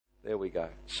There we go.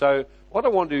 So what I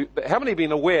want to do, how many have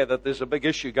been aware that there's a big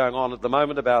issue going on at the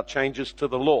moment about changes to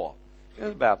the law?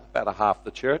 About a half the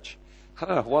church.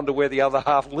 I wonder where the other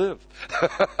half live.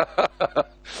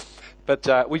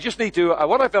 But we just need to,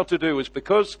 what I felt to do is,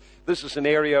 because this is an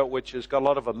area which has got a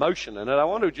lot of emotion in it, I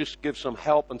want to just give some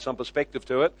help and some perspective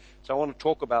to it. So I want to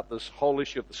talk about this whole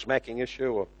issue of the smacking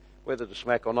issue, or whether to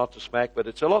smack or not to smack, but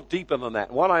it's a lot deeper than that.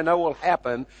 And what I know will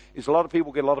happen is a lot of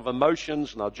people get a lot of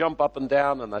emotions, and they'll jump up and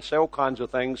down, and they say all kinds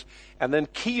of things, and then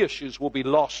key issues will be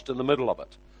lost in the middle of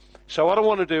it. So what I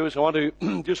want to do is I want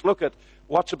to just look at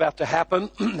what's about to happen,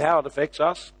 how it affects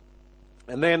us,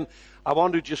 and then I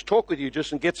want to just talk with you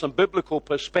just and get some biblical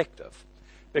perspective.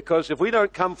 Because if we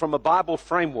don't come from a Bible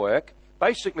framework,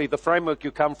 basically the framework you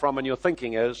come from and your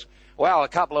thinking is, well, a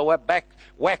couple of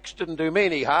whacks didn't do me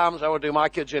any harm, so I would do my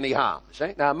kids any harm.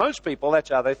 See? Now, most people, that's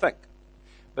how they think.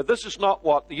 But this is not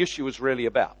what the issue is really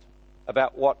about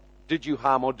what did you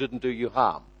harm or didn't do you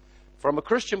harm. From a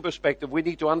Christian perspective, we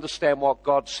need to understand what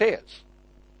God says.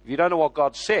 If you don't know what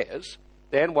God says,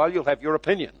 then, well, you'll have your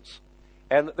opinions.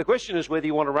 And the question is whether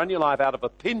you want to run your life out of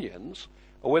opinions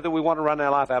or whether we want to run our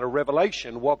life out of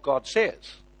revelation, what God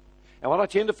says. And what I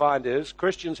tend to find is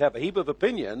Christians have a heap of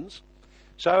opinions.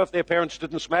 So if their parents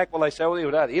didn't smack, well, they say, well,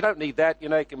 you don't need that. You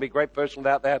know, you can be a great person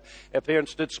without that. Their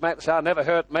parents did smack. They say, it never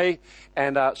hurt me.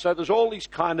 And so there's all these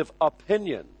kind of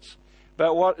opinions.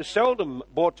 But what is seldom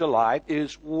brought to light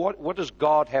is what does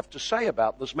God have to say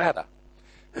about this matter?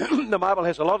 The Bible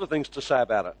has a lot of things to say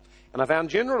about it. And I found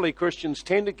generally Christians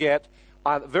tend to get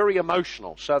very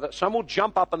emotional, so that some will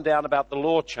jump up and down about the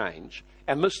law change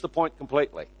and miss the point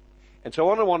completely. And so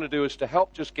what I want to do is to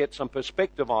help just get some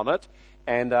perspective on it,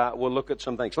 and we'll look at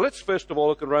some things. So let's first of all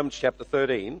look at Romans chapter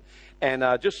 13,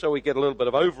 and just so we get a little bit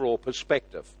of overall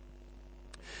perspective.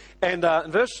 And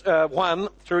in verse 1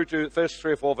 through to the first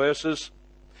 3 or 4 verses,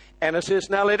 and it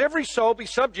says, now let every soul be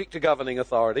subject to governing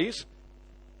authorities,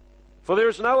 for there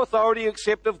is no authority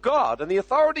except of God, and the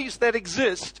authorities that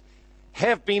exist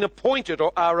have been appointed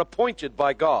or are appointed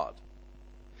by God.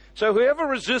 So whoever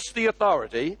resists the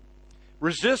authority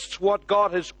resists what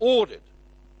God has ordered.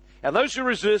 And those who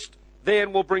resist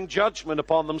then will bring judgment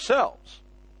upon themselves.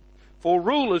 For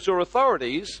rulers or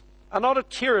authorities are not a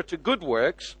terror to good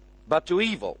works, but to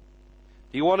evil.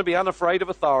 Do you want to be unafraid of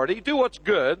authority? Do what's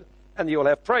good, and you will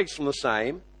have praise from the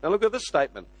same. Now look at this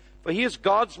statement. For he is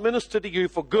God's minister to you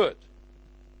for good.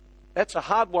 That's a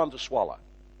hard one to swallow,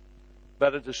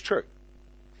 but it is true.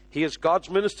 He is God's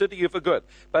minister to you for good.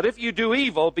 But if you do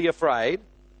evil, be afraid,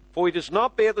 for he does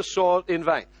not bear the sword in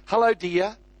vain. Hello,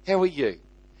 dear. How are you?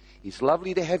 It's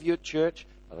lovely to have you at church,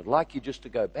 but I'd like you just to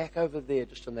go back over there,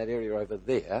 just in that area over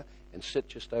there, and sit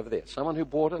just over there. Someone who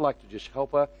bought it, I'd like to just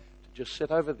help her to just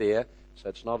sit over there so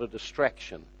it's not a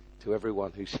distraction to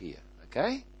everyone who's here.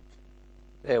 Okay?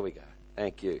 There we go.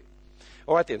 Thank you.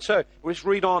 All right then, so let's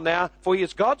read on now. For he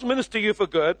is God's minister to you for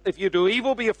good. If you do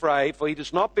evil, be afraid, for he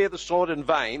does not bear the sword in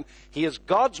vain. He is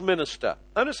God's minister.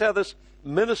 Notice how this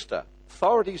minister,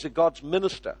 authorities are God's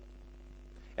minister.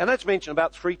 And that's mentioned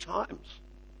about 3 times.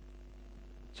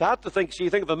 It's hard to think, so you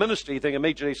think of a minister, you think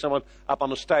immediately someone up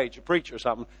on a stage, a preacher or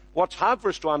something. What's hard for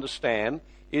us to understand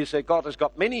is that God has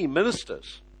got many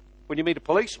ministers. When you meet a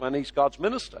policeman, he's God's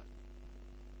minister.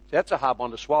 So that's a hard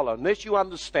one to swallow. Unless you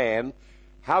understand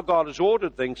how God has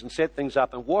ordered things and set things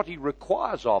up and what he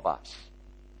requires of us.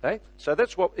 Okay? So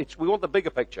that's what we want the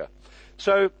bigger picture.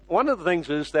 So one of the things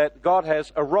is that God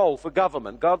has a role for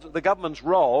government. The government's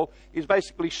role is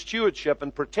basically stewardship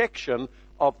and protection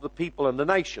of the people and the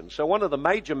nation. So one of the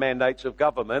major mandates of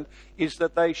government is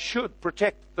that they should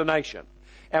protect the nation.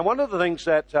 And one of the things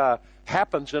that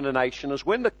happens in a nation is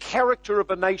when the character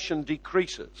of a nation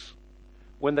decreases,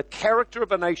 when the character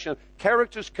of a nation,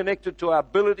 character is connected to our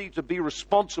ability to be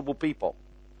responsible people.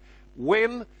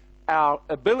 When our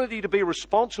ability to be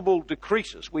responsible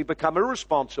decreases, we become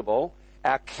irresponsible,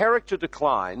 our character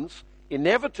declines,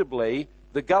 inevitably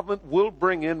the government will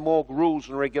bring in more rules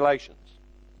and regulations.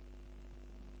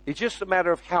 It's just a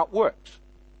matter of how it works.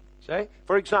 See?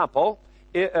 For example,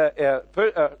 the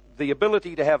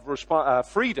ability to have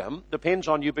freedom depends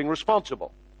on you being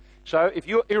responsible. So if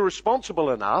you're irresponsible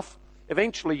enough,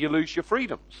 eventually you lose your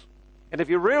freedoms. And if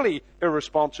you're really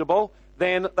irresponsible,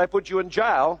 then they put you in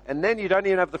jail, and then you don't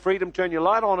even have the freedom to turn your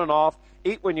light on and off,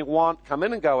 eat when you want, come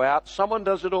in and go out. Someone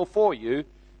does it all for you.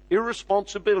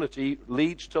 Irresponsibility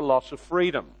leads to loss of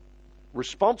freedom.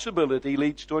 Responsibility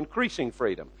leads to increasing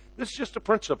freedom. This is just a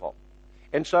principle.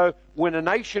 And so when a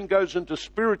nation goes into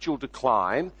spiritual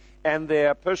decline and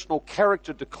their personal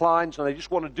character declines and they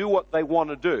just want to do what they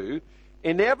want to do,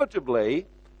 inevitably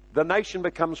the nation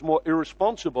becomes more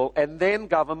irresponsible, and then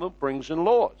government brings in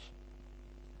laws.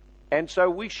 And so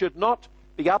we should not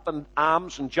be up in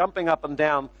arms and jumping up and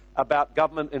down about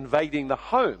government invading the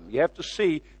home. You have to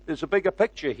see there's a bigger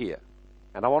picture here.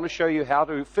 And I want to show you how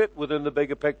to fit within the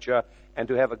bigger picture and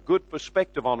to have a good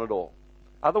perspective on it all.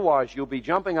 Otherwise, you'll be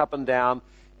jumping up and down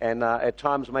and at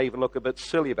times may even look a bit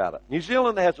silly about it. New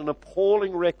Zealand has an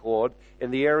appalling record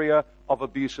in the area of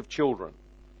abuse of children.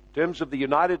 In terms of the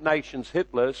United Nations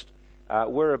hit list,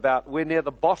 we're near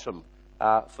the bottom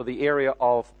for the area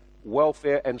of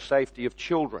welfare and safety of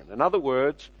children. In other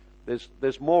words,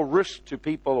 there's more risk to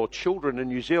people or children in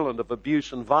New Zealand of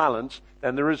abuse and violence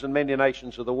than there is in many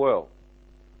nations of the world.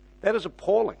 That is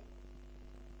appalling.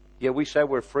 Yeah, we say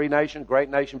we're a free nation, great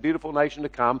nation, beautiful nation to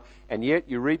come, and yet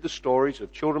you read the stories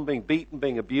of children being beaten,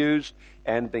 being abused,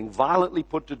 and being violently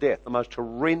put to death, the most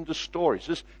horrendous stories.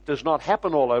 This does not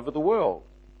happen all over the world.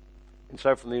 And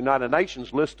so from the United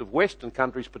Nations list of Western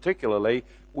countries particularly,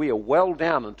 we are well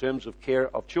down in terms of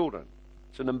care of children.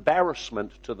 It's an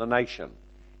embarrassment to the nation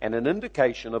and an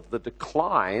indication of the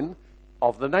decline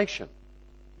of the nation.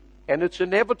 And it's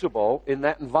inevitable in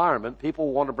that environment.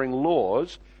 People want to bring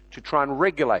laws to try and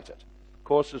regulate it. Of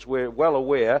course, as we're well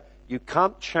aware, you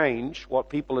can't change what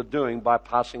people are doing by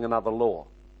passing another law.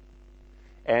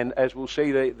 And as we'll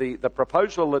see, the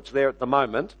proposal that's there at the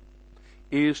moment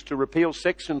is to repeal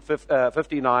Section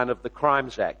 59 of the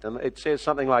Crimes Act. And it says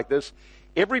something like this: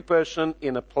 every person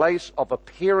in a place of a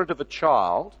parent of a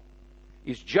child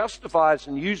is justified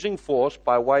in using force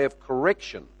by way of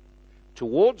correction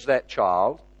towards that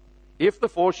child if the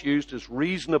force used is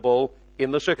reasonable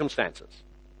in the circumstances.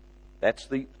 That's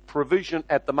the provision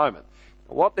at the moment.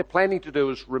 What they're planning to do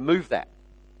is remove that.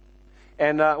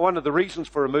 And one of the reasons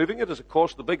for removing it is, of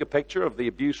course, the bigger picture of the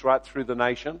abuse right through the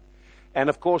nation. And,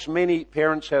 of course, many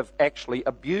parents have actually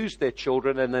abused their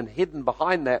children and then hidden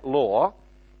behind that law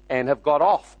and have got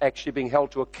off actually being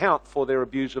held to account for their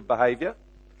abusive behavior.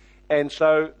 And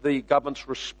so the government's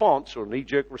response, or a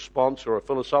knee-jerk response, or a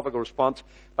philosophical response,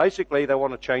 basically they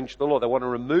want to change the law. They want to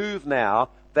remove now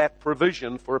that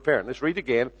provision for a parent. Let's read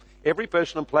again. Every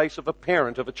person in place of a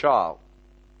parent of a child,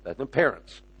 that's the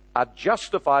parents, are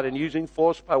justified in using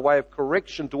force by way of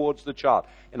correction towards the child.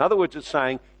 In other words, it's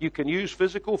saying you can use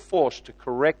physical force to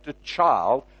correct a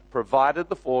child, provided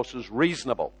the force is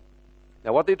reasonable.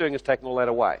 Now, what they're doing is taking all that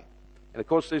away. And, of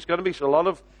course, there's going to be a lot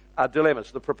of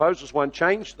dilemmas. The proposals won't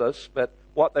change this, but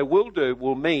what they will do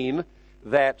will mean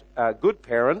that good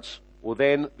parents will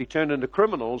then be turned into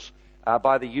criminals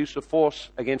by the use of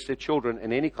force against their children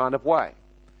in any kind of way.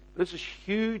 This is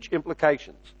huge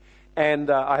implications. And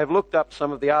I have looked up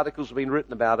some of the articles that have been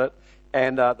written about it,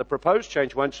 and the proposed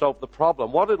change won't solve the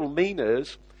problem. What it'll mean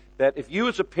is that if you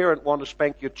as a parent want to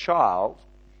spank your child,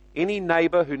 any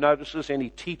neighbor who notices, any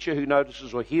teacher who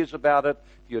notices or hears about it,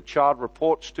 if your child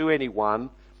reports to anyone,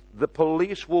 the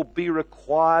police will be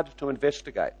required to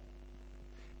investigate.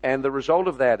 And the result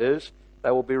of that is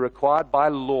they will be required by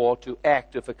law to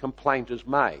act if a complaint is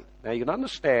made. Now, you can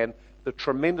understand the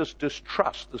tremendous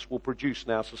distrust this will produce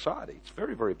in our society. It's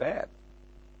very, very bad.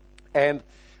 And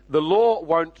the law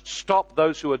won't stop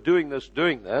those who are doing this.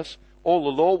 All the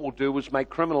law will do is make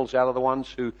criminals out of the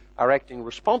ones who are acting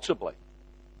responsibly.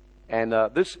 And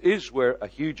this is where a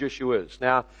huge issue is.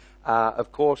 Now,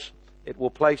 of course, it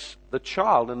will place the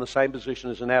child in the same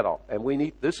position as an adult.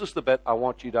 And this is the bit I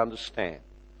want you to understand.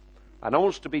 I don't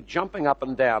want us to be jumping up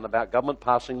and down about government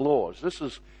passing laws. This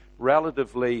is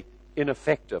relatively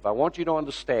ineffective. I want you to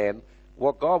understand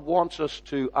what God wants us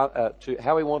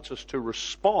how He wants us to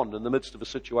respond in the midst of a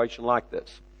situation like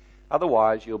this.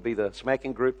 Otherwise, you'll be the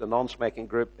smacking group, the non-smacking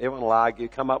group. Everyone will argue,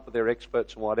 come up with their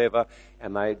experts and whatever,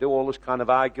 and they do all this kind of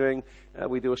arguing.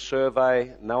 We do a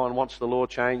survey. No one wants the law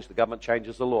changed. The government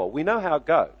changes the law. We know how it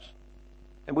goes.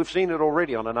 And we've seen it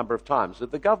already on a number of times,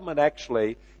 that the government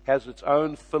actually has its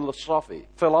own philosophy.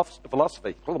 I've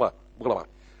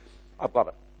got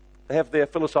it. They have their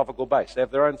philosophical base. They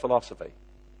have their own philosophy.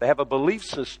 They have a belief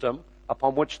system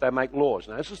upon which they make laws.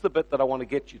 Now, this is the bit that I want to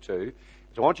get you to.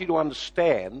 Is I want you to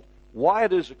understand why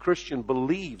it is a Christian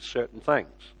believes certain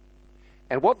things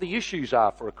and what the issues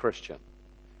are for a Christian.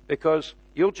 Because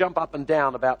you'll jump up and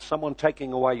down about someone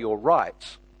taking away your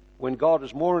rights when God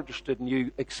is more interested in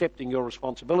you accepting your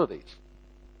responsibilities.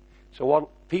 So what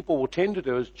people will tend to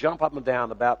do is jump up and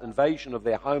down about invasion of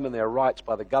their home and their rights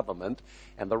by the government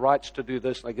and the rights to do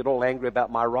this, and they get all angry about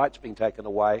my rights being taken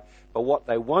away. But what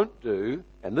they won't do,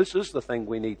 and this is the thing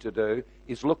we need to do,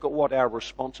 is look at what our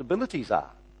responsibilities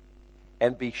are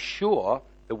and be sure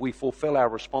that we fulfill our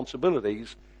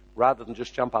responsibilities rather than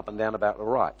just jump up and down about the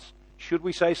rights. Should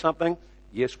we say something?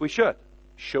 Yes, we should.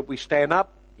 Should we stand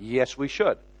up? Yes, we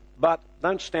should. But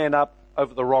don't stand up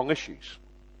over the wrong issues.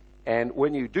 And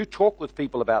when you do talk with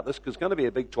people about this, because it's going to be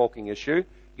a big talking issue,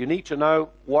 you need to know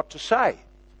what to say.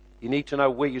 You need to know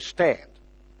where you stand.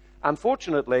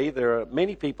 Unfortunately, there are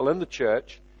many people in the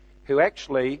church who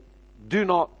actually they're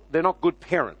not good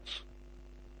parents.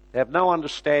 They have no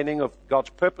understanding of God's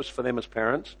purpose for them as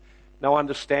parents, no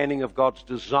understanding of God's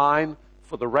design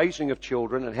for the raising of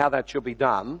children and how that should be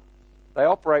done. They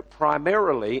operate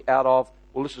primarily out of,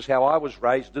 well, this is how I was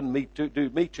raised, didn't do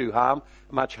me too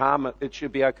much harm, it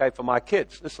should be okay for my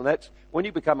kids. Listen, that's when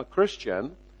you become a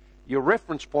Christian, your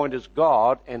reference point is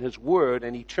God and His Word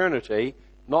and eternity,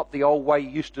 not the old way you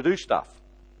used to do stuff.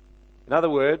 In other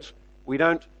words, we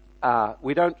don't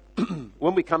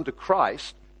when we come to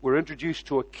Christ, we're introduced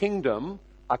to a kingdom,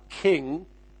 a king,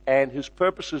 and his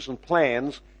purposes and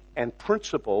plans and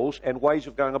principles and ways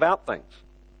of going about things.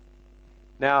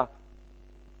 Now,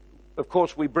 of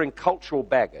course, we bring cultural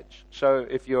baggage. So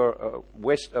if you're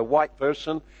a white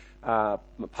person,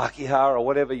 Pākehā or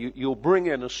whatever, you'll bring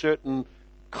in a certain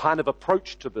kind of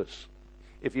approach to this.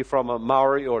 If you're from a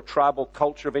Maori or a tribal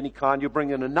culture of any kind, you bring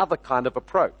in another kind of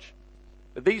approach.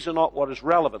 But these are not what is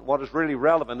relevant. What is really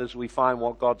relevant is we find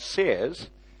what God says,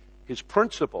 His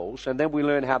principles, and then we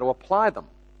learn how to apply them.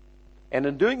 And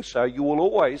in doing so, you will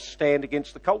always stand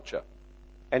against the culture.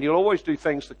 And you'll always do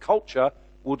things the culture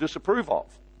will disapprove of.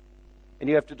 And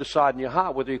you have to decide in your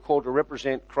heart whether you're called to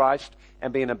represent Christ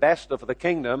and be an ambassador for the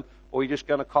kingdom, or you're just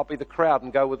going to copy the crowd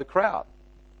and go with the crowd.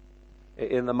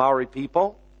 In the Maori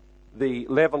people, the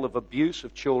level of abuse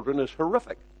of children is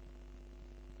horrific.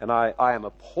 And I am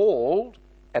appalled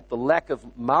at the lack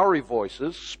of Maori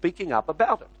voices speaking up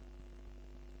about it.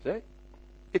 See?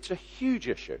 It's a huge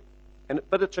issue.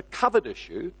 But it's a covered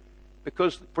issue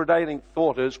because the prevailing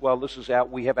thought is, well,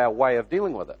 we have our way of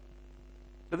dealing with it.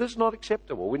 But this is not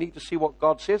acceptable. We need to see what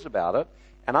God says about it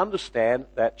and understand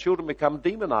that children become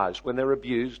demonized when they're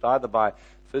abused, either by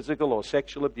physical or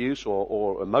sexual abuse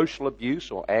or emotional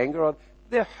abuse or anger.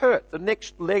 They're hurt.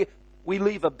 We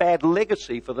leave a bad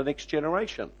legacy for the next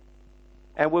generation.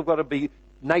 And we've got to be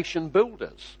nation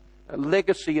builders,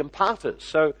 legacy imparters.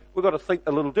 So we've got to think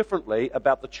a little differently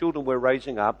about the children we're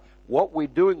raising up, what we're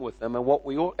doing with them, and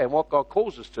what God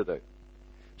calls us to do.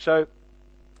 So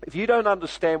if you don't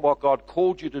understand what God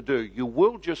called you to do, you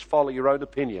will just follow your own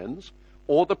opinions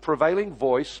or the prevailing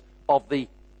voice of the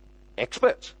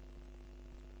experts.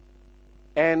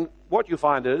 And what you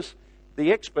find is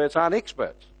the experts aren't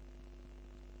experts.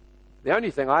 The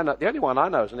only one I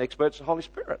know is an expert is the Holy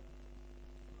Spirit.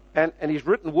 And He's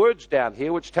written words down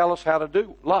here which tell us how to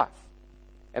do life.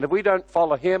 And if we don't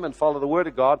follow Him and follow the Word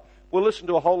of God, we'll listen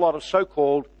to a whole lot of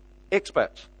so-called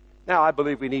experts. Now, I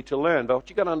believe we need to learn, but what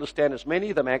you've got to understand is many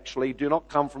of them actually do not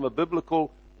come from a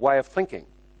biblical way of thinking.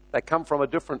 They come from a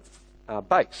different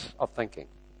base of thinking.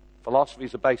 Philosophy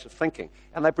is a base of thinking.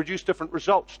 And they produce different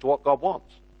results to what God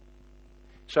wants.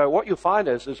 So what you'll find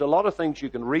is there's a lot of things you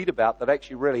can read about that are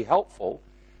actually really helpful,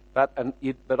 but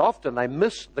often they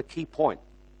miss the key point.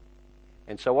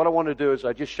 And so what I want to do is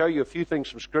I just show you a few things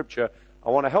from Scripture. I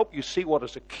want to help you see what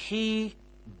is a key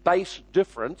base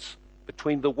difference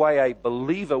between the way a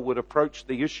believer would approach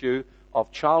the issue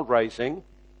of child raising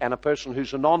and a person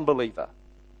who's a non-believer.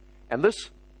 And this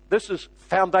is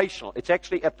foundational. It's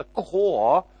actually at the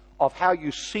core of how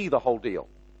you see the whole deal.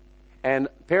 And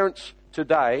parents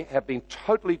today have been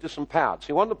totally disempowered.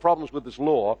 See, one of the problems with this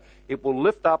law, it will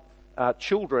lift up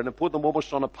children and put them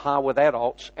almost on a par with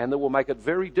adults, and it will make it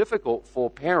very difficult for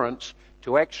parents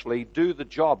to actually do the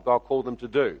job God called them to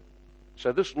do.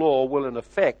 So this law will, in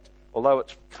effect, although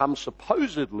it's come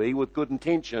supposedly with good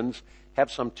intentions, have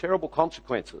some terrible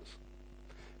consequences.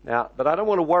 Now, but I don't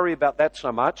want to worry about that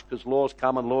so much, because laws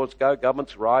come and laws go,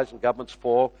 governments rise and governments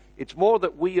fall. It's more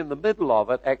that we in the middle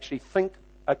of it actually think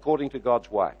according to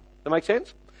God's way. Does that make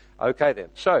sense? Okay then.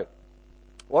 So,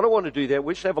 what I want to do there,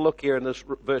 we just have a look here in this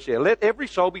verse here. Let every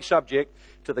soul be subject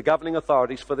to the governing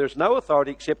authorities, for there's no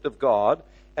authority except of God,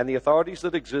 and the authorities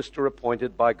that exist are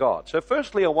appointed by God. So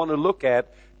firstly, I want to look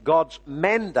at God's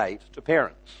mandate to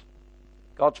parents.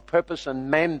 God's purpose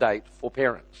and mandate for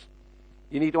parents.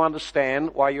 You need to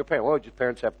understand why you're a parent. Well, just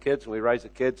parents have kids, and we raise the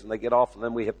kids, and they get off, and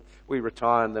then we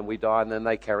retire, and then we die, and then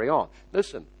they carry on.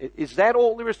 Listen, is that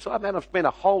all there is to it? Man, I've spent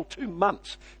a whole 2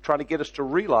 months trying to get us to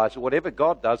realize that whatever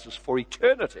God does is for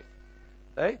eternity.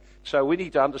 Okay? So we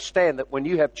need to understand that when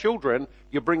you have children,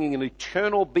 you're bringing an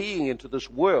eternal being into this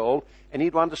world, and you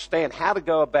need to understand how to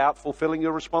go about fulfilling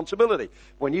your responsibility.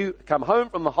 When you come home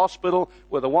from the hospital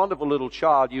with a wonderful little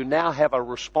child, you now have a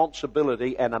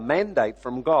responsibility and a mandate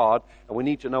from God, and we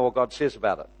need to know what God says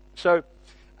about it. So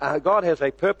God has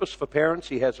a purpose for parents.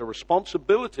 He has a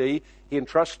responsibility He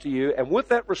entrusts to you. And with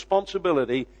that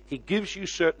responsibility, He gives you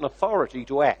certain authority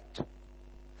to act.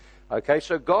 Okay,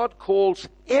 so God calls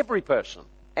every person,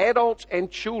 adults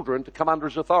and children, to come under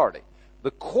His authority.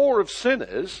 The core of sin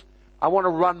is, I want to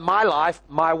run my life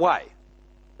my way.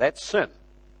 That's sin.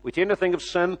 We tend to think of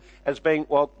sin as being,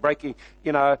 well, breaking,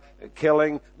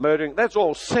 killing, murdering. That's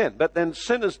all sin. But then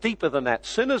sin is deeper than that.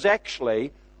 Sin is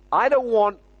actually, I don't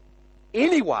want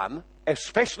anyone,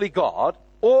 especially God,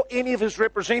 or any of His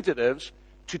representatives,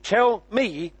 to tell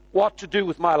me what to do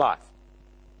with my life.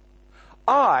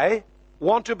 I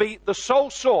want to be the sole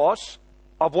source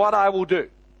of what I will do.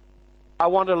 I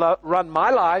want to run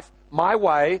my life my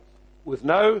way with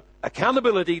no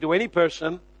accountability to any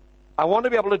person. I want to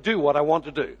be able to do what I want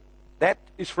to do. That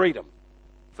is freedom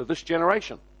for this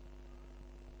generation.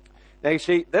 Now you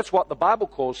see, that's what the Bible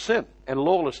calls sin and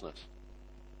lawlessness.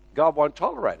 God won't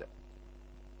tolerate it.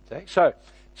 See?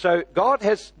 So God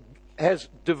has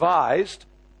devised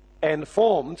and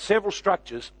formed several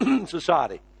structures in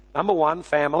society. Number 1,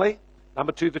 family.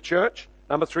 Number 2, the church.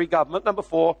 Number 3, government. Number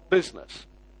 4, business.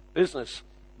 Business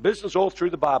all through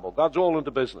the Bible. God's all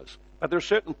into business. But there are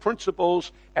certain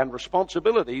principles and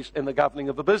responsibilities in the governing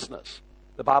of a business.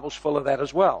 The Bible's full of that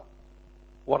as well.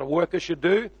 What a worker should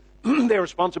do, their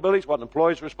responsibilities, what an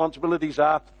employee's responsibilities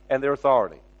are, and their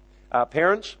authority.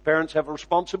 Parents have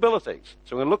responsibilities.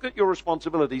 So we're going to look at your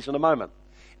responsibilities in a moment.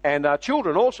 And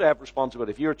children also have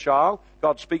responsibility. If you're a child,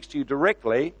 God speaks to you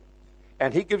directly,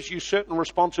 and He gives you certain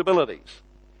responsibilities.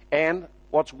 And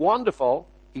what's wonderful,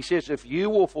 He says, if you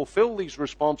will fulfill these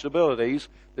responsibilities,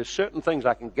 there's certain things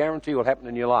I can guarantee will happen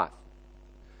in your life.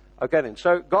 Okay then,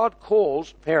 so God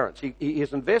calls parents. He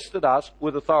has invested us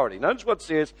with authority. Notice what it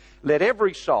says, let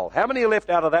every soul. How many are left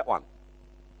out of that one?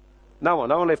 No one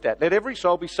left out. Let every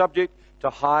soul be subject to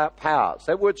higher powers.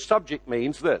 That word subject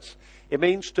means this. It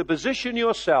means to position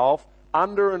yourself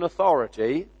under an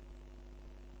authority,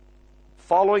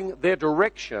 following their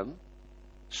direction,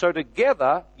 so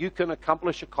together you can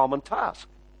accomplish a common task.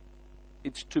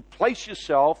 It's to place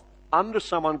yourself under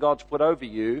someone God's put over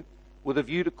you with a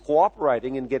view to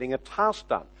cooperating and getting a task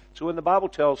done. So when the Bible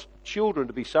tells children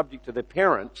to be subject to their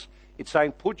parents, it's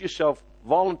saying put yourself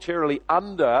voluntarily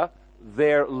under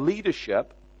their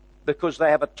leadership because they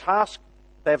have a task,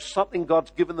 they have something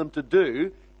God's given them to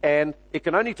do, and it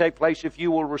can only take place if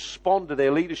you will respond to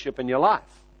their leadership in your life.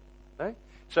 Okay?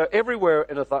 So everywhere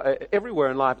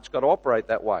in life it's got to operate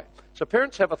that way. So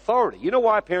parents have authority. You know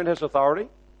why a parent has authority?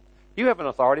 You have an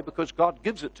authority because God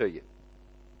gives it to you.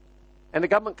 And the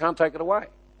government can't take it away.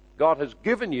 God has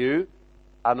given you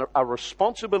a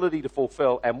responsibility to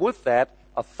fulfill, and with that,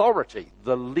 authority,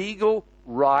 the legal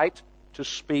right to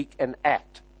speak and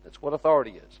act. That's what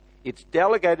authority is. It's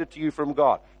delegated to you from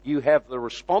God. You have the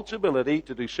responsibility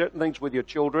to do certain things with your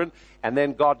children, and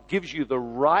then God gives you the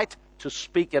right to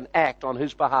speak and act on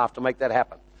His behalf to make that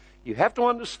happen. You have to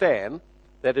understand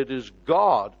that it is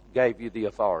God gave you the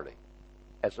authority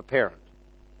as a parent.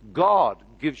 God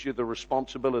gives you the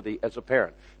responsibility as a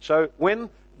parent. So when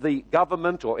the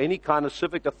government or any kind of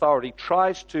civic authority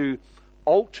tries to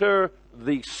alter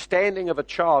the standing of a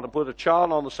child and put a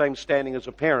child on the same standing as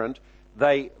a parent,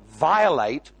 they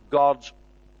violate God's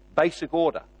basic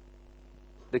order.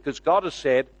 Because God has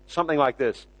said something like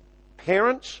this: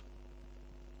 parents,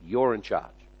 you're in charge.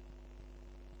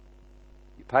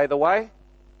 You pay the way,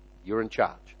 you're in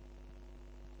charge.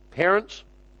 Parents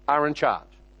are in charge.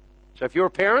 So if you're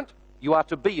a parent, you are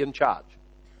to be in charge.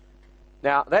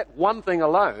 Now, that one thing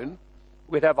alone,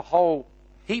 we'd have a whole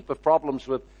heap of problems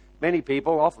with many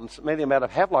people. Often, many of them out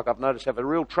of Havelock, I've noticed, have a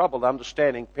real trouble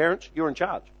understanding, parents, you're in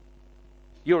charge.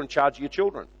 You're in charge of your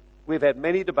children. We've had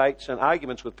many debates and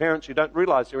arguments with parents who don't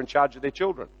realize they're in charge of their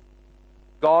children.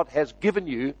 God has given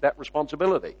you that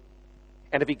responsibility.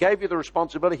 And if He gave you the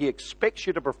responsibility, He expects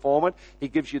you to perform it. He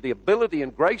gives you the ability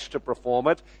and grace to perform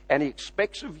it. And He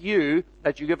expects of you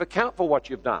that you give account for what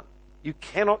you've done. You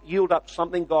cannot yield up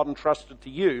something God entrusted to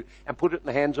you and put it in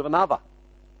the hands of another.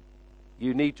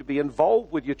 You need to be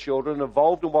involved with your children,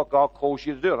 involved in what God calls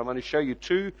you to do. And I'm going to show you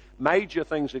two major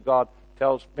things that God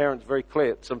tells parents very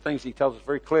clear, some things He tells us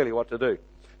very clearly what to do.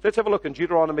 Let's have a look in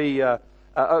Deuteronomy,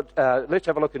 let's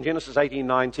have a look in Genesis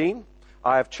 18:19.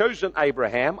 I have chosen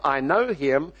Abraham. I know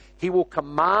him. He will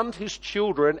command his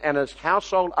children and his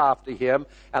household after him,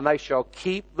 and they shall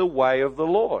keep the way of the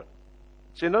Lord.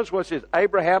 See, notice what it says.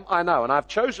 Abraham, I know. And I've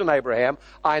chosen Abraham.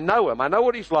 I know him. I know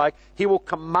what he's like. He will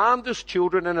command his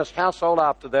children and his household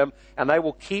after them, and they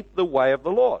will keep the way of the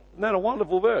Lord. Isn't that a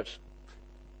wonderful verse?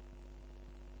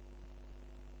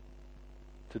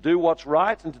 To do what's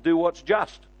right and to do what's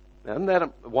just. Now, isn't that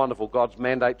a wonderful God's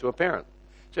mandate to a parent?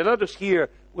 So notice here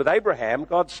with Abraham,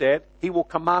 God said he will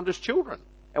command his children.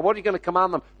 And what are you going to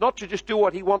command them? Not to just do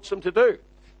what he wants them to do.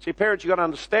 See, parents, you've got to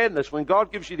understand this. When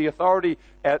God gives you the authority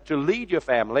to lead your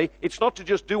family, it's not to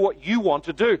just do what you want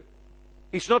to do.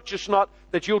 It's not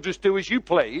that you'll just do as you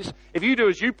please. If you do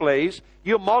as you please,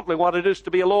 you're modeling what it is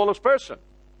to be a lawless person.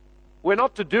 We're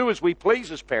not to do as we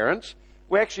please as parents.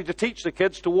 We're actually to teach the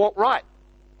kids to walk right.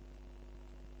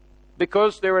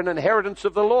 Because they're an inheritance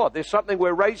of the Lord. There's something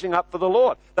we're raising up for the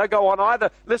Lord. They go on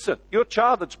either, listen, your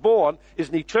child that's born is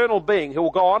an eternal being who will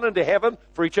go on into heaven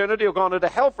for eternity or go on into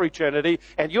hell for eternity,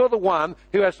 and you're the one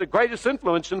who has the greatest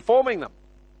influence in forming them.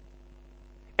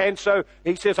 And so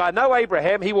he says, I know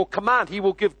Abraham, he will command, he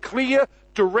will give clear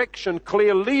direction,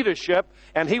 clear leadership,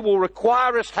 and he will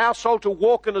require his household to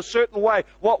walk in a certain way.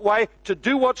 What way? To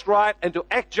do what's right and to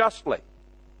act justly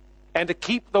and to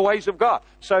keep the ways of God.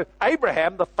 So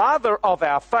Abraham, the father of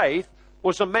our faith,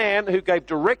 was a man who gave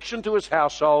direction to his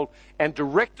household and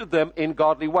directed them in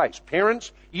godly ways.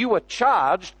 Parents, you are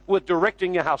charged with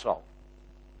directing your household.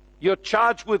 You're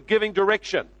charged with giving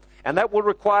direction, and that will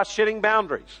require setting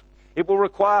boundaries. It will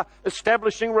require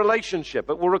establishing relationship.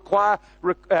 It will require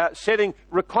setting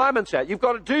requirements out. You've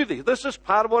got to do these. This is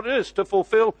part of what it is, to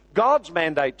fulfill God's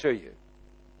mandate to you.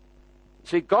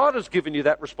 See, God has given you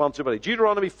that responsibility.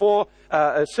 Deuteronomy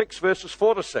 6, verses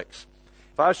 4 to 6.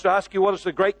 If I was to ask you what is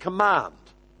the great command,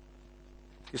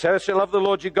 you say, I shall love the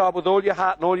Lord your God with all your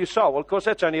heart and all your soul. Well, of course,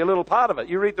 that's only a little part of it.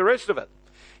 You read the rest of it.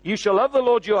 You shall love the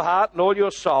Lord your heart and all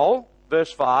your soul,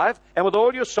 verse 5, and with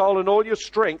all your soul and all your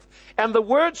strength. And the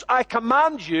words I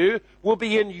command you will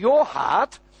be in your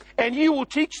heart, and you will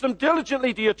teach them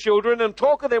diligently to your children and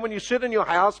talk of them when you sit in your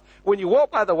house, when you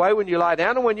walk by the way, when you lie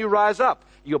down, and when you rise up.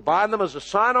 You'll bind them as a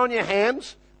sign on your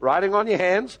hands, writing on your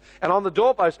hands, and on the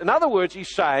doorpost. In other words,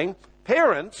 he's saying,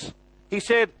 parents, he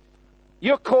said,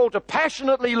 you're called to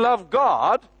passionately love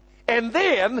God, and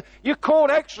then you're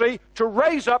called actually to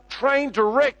raise up, train,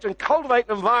 direct, and cultivate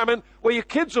an environment where your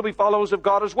kids will be followers of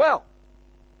God as well.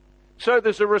 So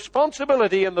there's a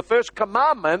responsibility in the first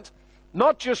commandment,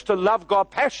 not just to love God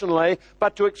passionately,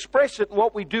 but to express it in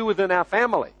what we do within our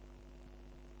family.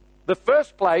 The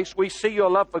first place we see your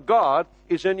love for God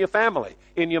is in your family,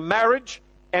 in your marriage,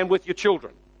 and with your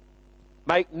children.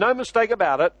 Make no mistake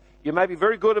about it. You may be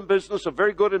very good in business or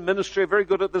very good in ministry or very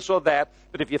good at this or that,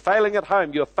 but if you're failing at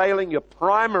home, you're failing your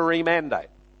primary mandate.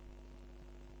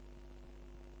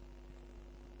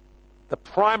 The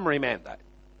primary mandate.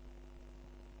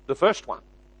 The first one.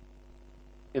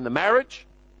 In the marriage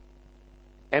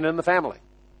and in the family.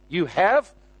 You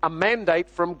have a mandate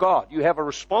from God. You have a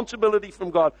responsibility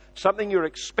from God, something you're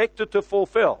expected to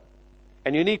fulfill.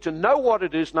 And you need to know what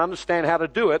it is and understand how to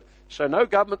do it, so no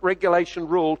government regulation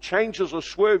rule changes or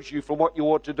swerves you from what you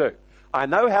ought to do. I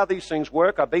know how these things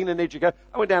work. I've been in education.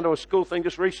 I went down to a school thing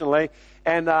just recently,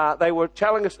 and they were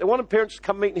telling us, they wanted parents to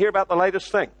come meet and hear about the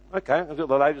latest thing. Okay, the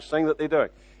latest thing that they're doing.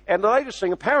 And the latest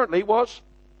thing apparently was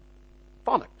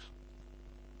phonics.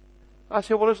 I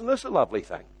said, well, isn't this a lovely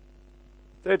thing?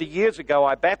 30 years ago,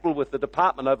 I battled with the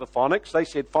department over phonics. They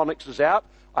said phonics is out.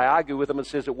 I argue with them and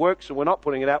says it works, and we're not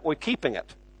putting it out, we're keeping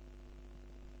it.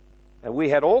 And we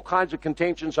had all kinds of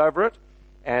contentions over it.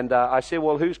 And I said,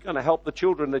 well, who's going to help the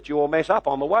children that you all mess up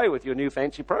on the way with your new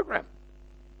fancy program?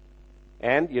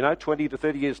 And, 20 to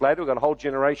 30 years later, we've got a whole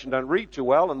generation don't read too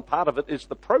well, and part of it is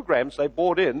the programs they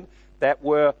bought in that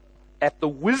were at the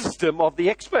wisdom of the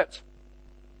experts.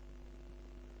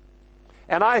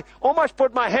 And I almost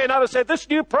put my hand up and said, this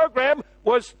new program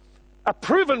was a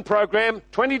proven program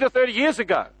 20 to 30 years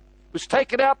ago. It was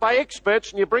taken out by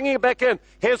experts, and you're bringing it back in.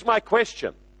 Here's my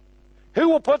question. Who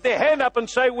will put their hand up and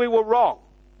say we were wrong?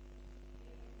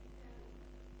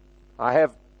 I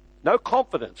have no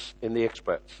confidence in the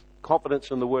experts, confidence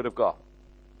in the Word of God.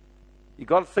 You've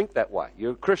got to think that way.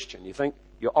 You're a Christian. You think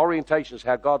your orientation is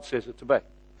how God says it to be.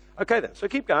 Okay then, so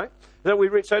keep going. Then we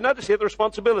read, so notice here the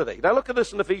responsibility. Now look at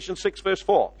this in Ephesians 6 verse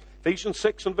 4. Ephesians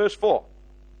 6 and verse 4.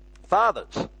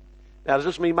 Fathers. Now does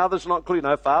this mean mothers not included?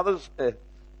 No, fathers.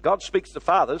 God speaks to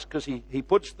fathers because he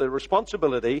puts the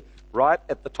responsibility right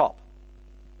at the top.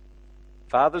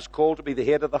 Fathers called to be the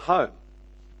head of the home,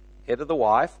 head of the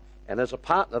wife, and as a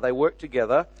partner they work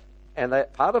together, and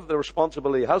part of the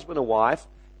responsibility of husband and wife,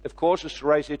 of course, is to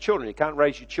raise their children. You can't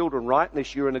raise your children right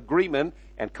unless you're in agreement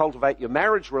and cultivate your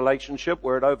marriage relationship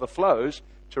where it overflows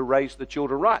to raise the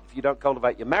children right. If you don't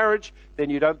cultivate your marriage, then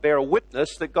you don't bear a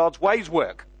witness that God's ways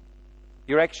work.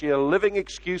 You're actually a living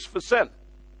excuse for sin.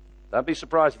 Don't be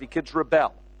surprised if your kids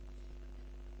rebel.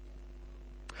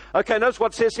 Okay, notice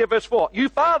what it says here, verse 4. You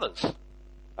fathers.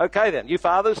 Okay then, you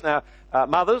fathers, now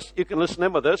mothers, you can listen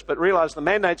in with this, but realize the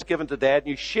mandate's given to dad, and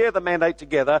you share the mandate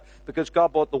together because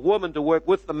God brought the woman to work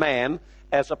with the man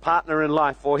as a partner in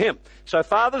life for him. So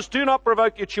fathers, do not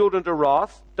provoke your children to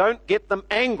wrath. Don't get them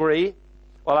angry.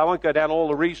 Well, I won't go down all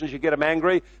the reasons you get them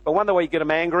angry, but one of the way you get them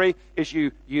angry is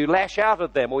you lash out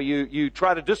at them, or you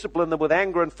try to discipline them with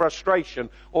anger and frustration,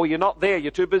 or you're not there, you're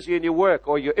too busy in your work,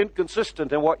 or you're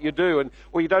inconsistent in what you do,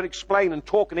 or you don't explain and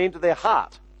talk and enter their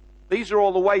heart. These are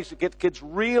all the ways to get kids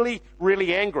really,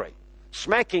 really angry.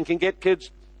 Smacking can get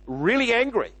kids really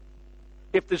angry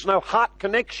if there's no heart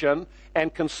connection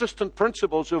and consistent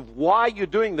principles of why you're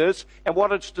doing this and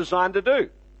what it's designed to do.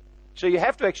 So you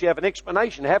have to actually have an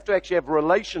explanation. You have to actually have a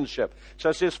relationship. So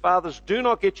it says, fathers, do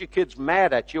not get your kids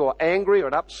mad at you or angry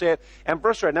or upset and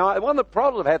frustrated. Now, one of the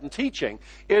problems I've had in teaching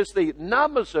is the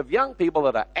numbers of young people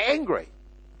that are angry.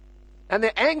 And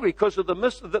they're angry because of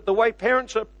the way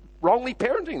parents are wrongly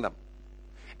parenting them.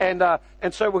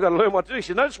 And so we've got to learn what to do.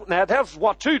 So notice now it tells us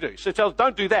what to do. So it tells us,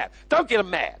 don't do that. Don't get them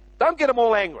mad. Don't get them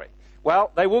all angry.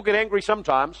 Well, they will get angry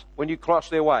sometimes when you cross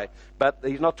their way. But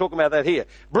he's not talking about that here.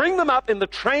 Bring them up in the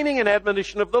training and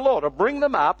admonition of the Lord. Or bring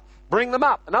them up.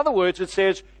 In other words, it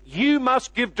says, you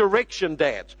must give direction,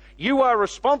 dads. You are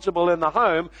responsible in the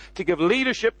home to give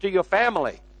leadership to your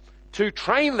family. To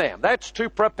train them. That's to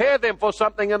prepare them for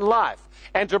something in life.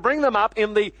 And to bring them up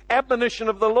in the admonition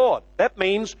of the Lord. That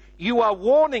means you are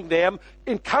warning them,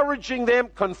 encouraging them,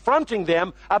 confronting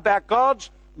them about God's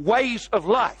ways of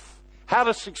life. How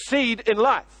to succeed in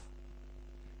life.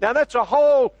 Now that's a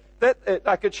whole,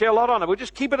 I could share a lot on it. We'll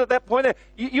just keep it at that point.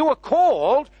 You are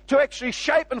called to actually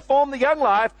shape and form the young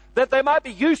life that they might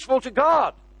be useful to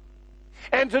God.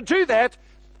 And to do that,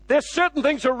 there's certain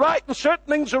things are right and certain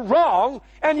things are wrong,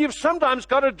 and you've sometimes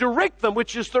got to direct them,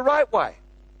 which is the right way.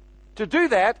 To do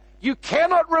that, you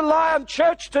cannot rely on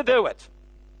church to do it.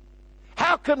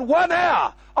 How can 1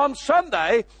 hour on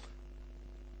Sunday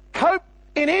cope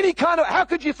in any kind of, how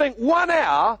could you think 1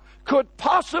 hour could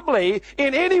possibly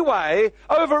in any way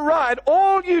override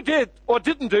all you did or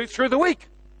didn't do through the week?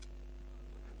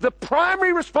 The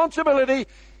primary responsibility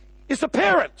is the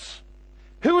parents.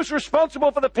 Who is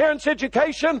responsible for the parents'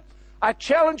 education? I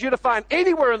challenge you to find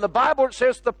anywhere in the Bible it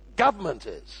says the government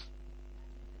is.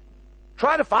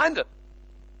 Try to find it.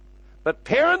 But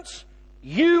parents,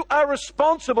 you are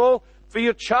responsible for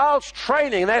your child's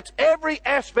training. That's every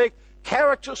aspect.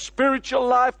 Character, spiritual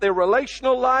life, their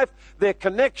relational life, their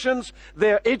connections,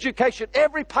 their education,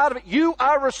 every part of it. You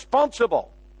are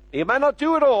responsible. You may not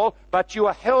do it all, but you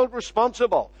are held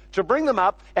responsible to bring them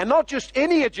up, and not just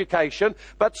any education,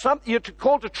 but you're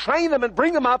called to train them and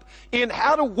bring them up in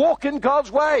how to walk in God's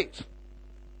ways.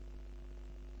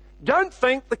 Don't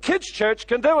think the kids' church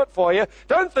can do it for you.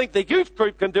 Don't think the youth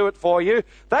group can do it for you.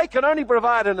 They can only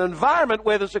provide an environment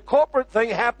where there's a corporate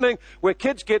thing happening, where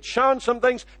kids get shown some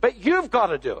things, but you've got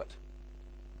to do it.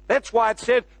 That's why it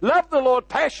said, love the Lord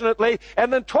passionately,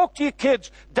 and then talk to your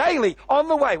kids daily, on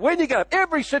the way, when you go,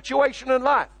 every situation in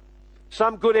life.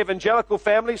 Some good evangelical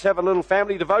families have a little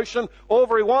family devotion, all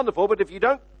very wonderful, but if you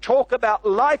don't talk about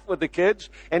life with the kids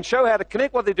and show how to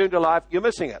connect what they're doing to life, you're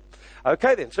missing it.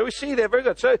 Okay then, so we see there, very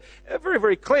good. So, very,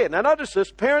 very clear. Now notice this,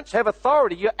 parents have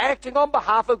authority. You're acting on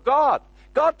behalf of God.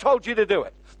 God told you to do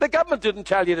it. The government didn't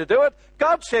tell you to do it.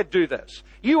 God said do this.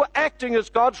 You are acting as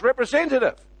God's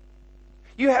representative.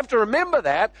 You have to remember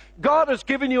that. God has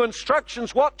given you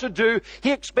instructions what to do.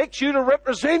 He expects you to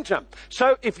represent Him.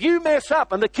 So if you mess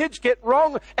up and the kids get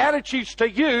wrong attitudes to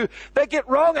you, they get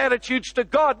wrong attitudes to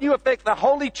God. You affect the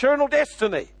whole eternal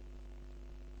destiny.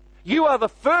 You are the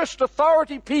first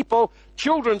authority people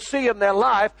children see in their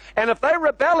life, and if they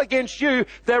rebel against you,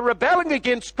 they're rebelling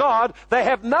against God. They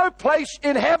have no place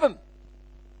in heaven.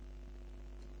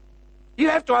 You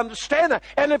have to understand that.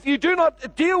 And if you do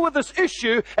not deal with this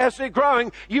issue as they're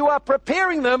growing, you are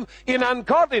preparing them in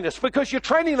ungodliness because you're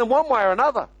training them one way or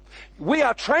another. We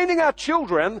are training our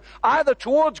children either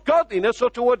towards godliness or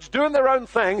towards doing their own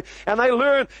thing, and they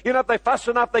learn, if they fuss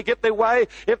enough, they get their way.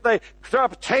 If they throw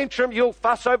up a tantrum, you'll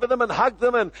fuss over them and hug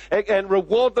them and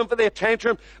reward them for their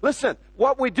tantrum. Listen,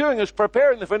 what we're doing is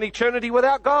preparing them for an eternity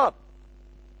without God.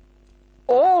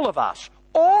 All of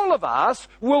us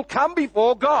will come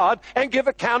before God and give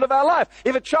account of our life.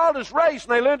 If a child is raised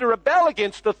and they learn to rebel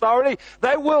against authority,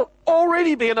 they will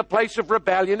already be in a place of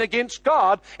rebellion against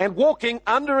God and walking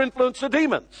under influence of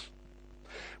demons.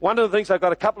 One of the things, I've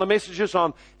got a couple of messages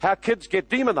on how kids get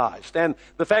demonized, and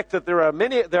the fact that there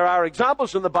are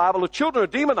examples in the Bible of children who are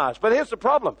demonized. But here's the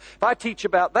problem. If I teach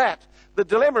about that, the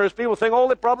dilemma is people think all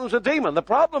their problems are demon. The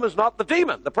problem is not the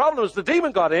demon. The problem is the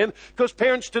demon got in because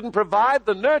parents didn't provide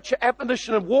the nurture,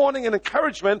 admonition, and warning and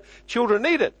encouragement children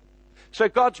needed. So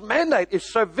God's mandate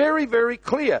is so very, very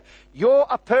clear. You're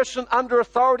a person under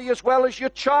authority as well as your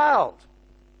child.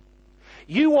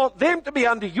 You want them to be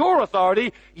under your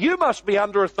authority. You must be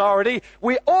under authority.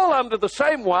 We're all under the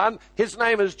same one. His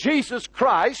name is Jesus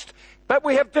Christ, but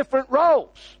we have different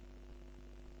roles.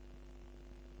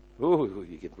 Ooh,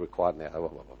 you get real quiet now.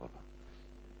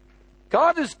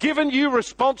 God has given you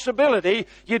responsibility.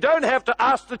 You don't have to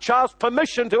ask the child's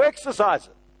permission to exercise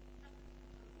it.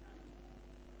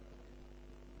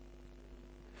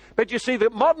 But you see, the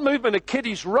modern movement of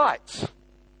kiddies' rights,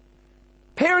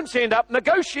 parents end up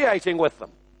negotiating with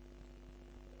them.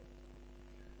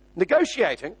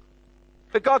 Negotiating?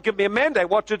 But God gave me a mandate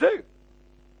what to do.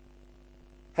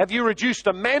 Have you reduced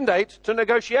a mandate to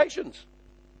negotiations?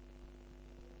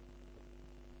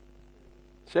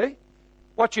 See?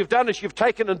 What you've done is you've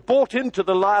taken and bought into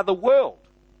the lie of the world.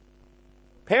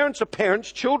 Parents are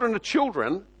parents, children are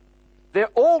children. We're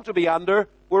all to be under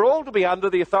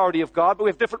the authority of God, but we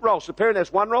have different roles. The parent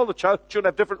has one role, the children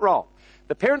have different role.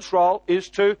 The parent's role is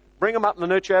to bring them up in the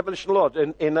nurture, admonition of the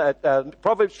Lord. In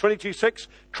Proverbs 22:6,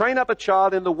 train up a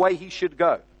child in the way he should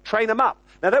go. Train him up.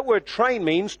 Now that word train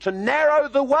means to narrow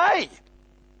the way.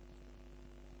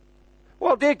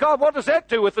 Well, dear God, what does that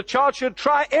do with the child should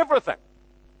try everything?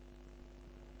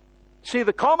 See,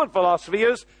 the common philosophy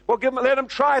is, well, let them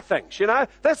try things, you know.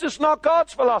 This is not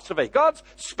God's philosophy. God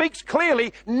speaks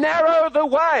clearly, narrow the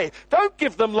way. Don't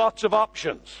give them lots of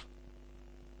options.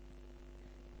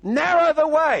 Narrow the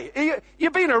way.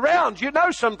 You've been around. You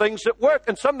know some things that work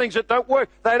and some things that don't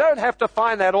work. They don't have to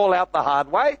find that all out the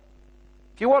hard way.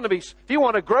 If you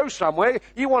want to grow somewhere,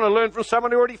 you want to learn from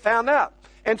someone who already found out.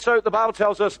 And so the Bible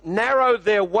tells us, narrow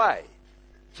their way.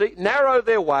 See, narrow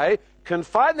their way,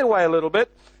 confine their way a little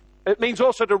bit. It means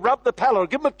also to rub the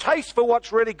palate, give them a taste for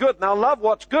what's really good, and they'll love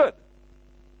what's good.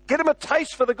 Get them a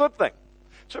taste for the good thing.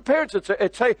 So parents,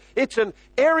 it's an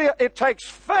area, it takes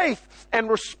faith and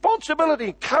responsibility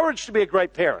and courage to be a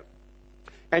great parent.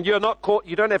 And you're not caught,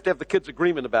 you don't have to have the kids'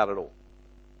 agreement about it all.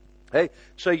 Okay?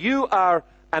 So you are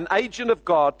an agent of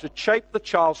God to shape the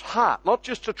child's heart, not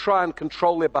just to try and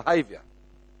control their behavior.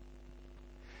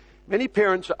 Many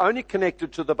parents are only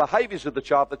connected to the behaviors of the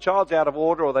child. If the child's out of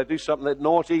order or they do something that's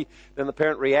naughty, then the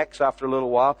parent reacts after a little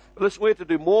while. But listen, we have to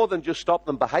do more than just stop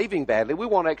them behaving badly. We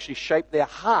want to actually shape their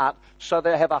heart so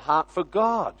they have a heart for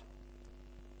God.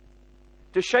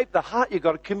 To shape the heart, you've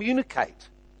got to communicate.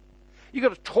 You've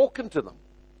got to talk into them.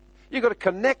 You've got to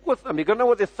connect with them. You've got to know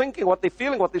what they're thinking, what they're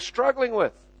feeling, what they're struggling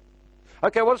with.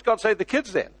 Okay, what does God say to the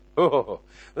kids then? Oh,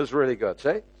 this is really good,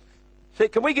 see? See,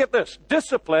 can we get this?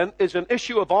 Discipline is an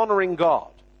issue of honoring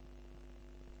God.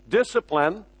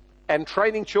 Discipline and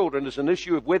training children is an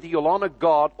issue of whether you'll honor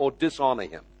God or dishonor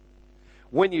Him.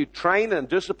 When you train and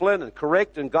discipline and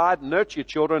correct and guide and nurture your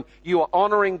children, you are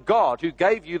honoring God who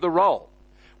gave you the role.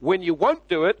 When you won't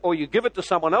do it or you give it to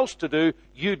someone else to do,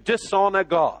 you dishonor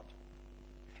God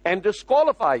and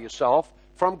disqualify yourself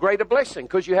from greater blessing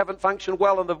because you haven't functioned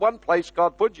well in the one place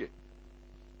God put you.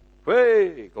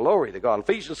 Hey, glory to God.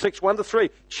 Ephesians 6:1-3.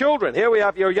 Children, here we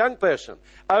have your young person.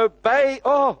 Obey.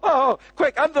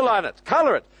 Quick, underline it.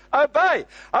 Color it. Obey.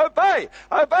 Obey.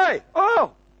 Obey.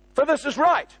 Oh, for this is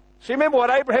right. See, remember what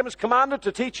Abraham has commanded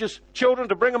to teach his children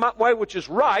to bring them up in a way which is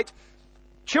right.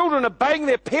 Children obeying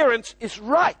their parents is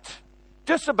right.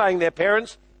 Disobeying their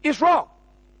parents is wrong.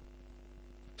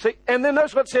 See, and then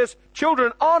notice what it says.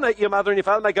 Children, honor your mother and your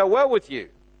father, may go well with you.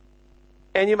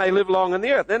 And you may live long on the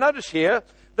earth. Now notice here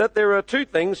that there are two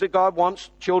things that God wants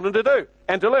children to do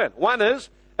and to learn. One is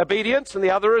obedience and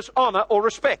the other is honor or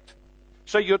respect.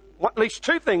 So at least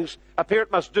two things a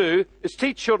parent must do is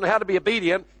teach children how to be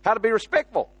obedient, how to be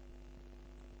respectful.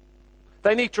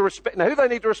 They need to respect. Now who they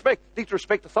need to respect? They need to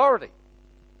respect authority.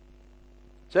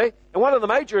 See? And one of the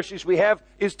major issues we have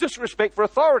is disrespect for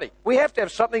authority. We have to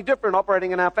have something different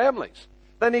operating in our families.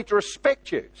 They need to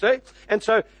respect you, see? And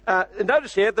so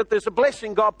notice here that there's a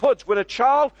blessing God puts. When a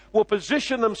child will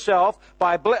position themselves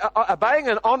by obeying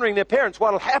and honoring their parents,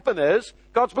 what will happen is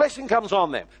God's blessing comes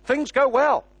on them. Things go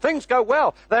well. Things go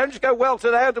well. They don't just go well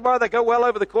today and tomorrow. They go well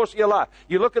over the course of your life.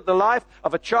 You look at the life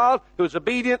of a child who is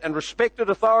obedient and respected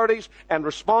authorities and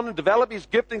respond and develop his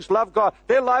giftings, love God.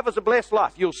 Their life is a blessed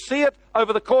life. You'll see it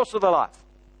over the course of the life.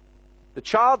 The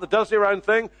child that does their own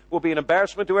thing will be an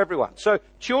embarrassment to everyone. So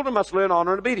children must learn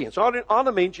honor and obedience.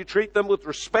 Honor means you treat them with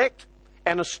respect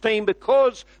and esteem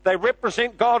because they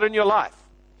represent God in your life.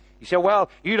 You say, well,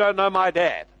 you don't know my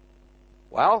dad.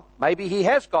 Well, maybe he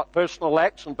has got personal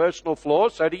lacks and personal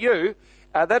flaws, so do you.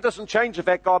 That doesn't change the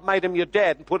fact God made him your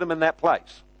dad and put him in that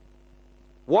place.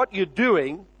 What you're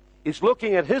doing is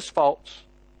looking at his faults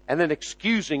and then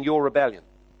excusing your rebellion.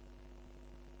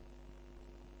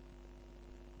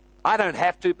 I don't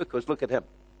have to because look at him.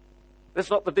 That's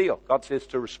not the deal. God says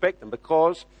to respect him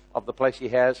because of the place he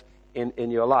has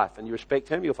in your life. And you respect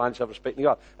him, you'll find yourself respecting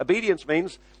God. Obedience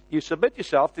means you submit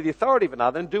yourself to the authority of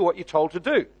another and do what you're told to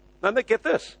do. Now, get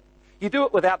this. You do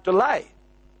it without delay.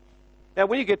 Now,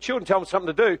 when you get children, tell them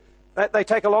something to do, they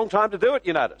take a long time to do it,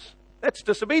 you notice. That's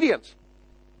disobedience.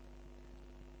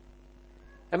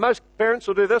 And most parents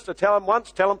will do this. They tell them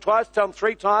once, tell them twice, tell them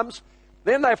 3 times.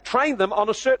 Then they've trained them on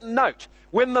a certain note.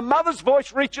 When the mother's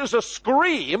voice reaches a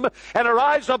scream and her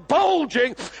eyes are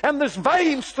bulging and there's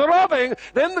veins throbbing,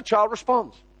 then the child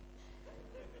responds.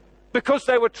 Because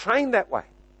they were trained that way.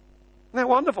 Isn't that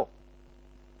wonderful?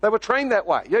 They were trained that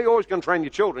way. You're always going to train your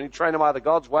children. You train them either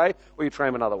God's way or you train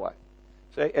them another way.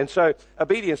 See? And so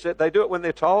obedience, they do it when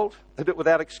they're told. They do it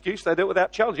without excuse. They do it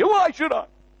without challenge. Why should I?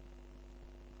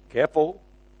 Careful.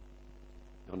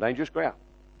 You're on dangerous ground.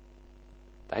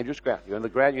 Dangerous ground. You're in the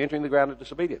ground. You're entering the ground of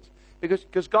disobedience.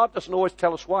 Because God doesn't always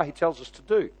tell us why. He tells us to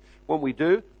do. When we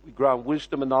do, we grow in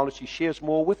wisdom and knowledge. He shares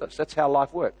more with us. That's how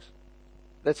life works.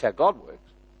 That's how God works.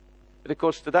 But of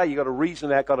course, today you've got to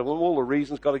reason out, got to all the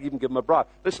reasons, got to even give them a bribe.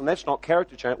 Listen, that's not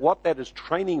character change. What that is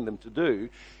training them to do,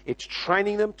 it's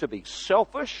training them to be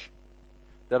selfish,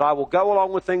 that I will go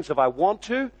along with things if I want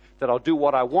to, that I'll do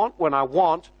what I want when I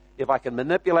want, if I can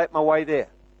manipulate my way there.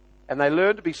 And they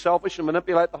learn to be selfish and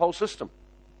manipulate the whole system.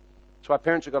 That's why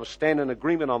parents have got to stand in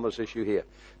agreement on this issue here.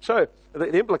 So the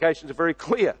implications are very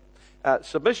clear.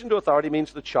 Submission to authority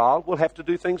means the child will have to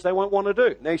do things they won't want to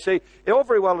do. Now, you see, it's all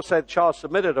very well to say the child's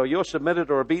submitted or you're submitted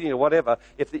or obedient or whatever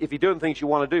if you're doing things you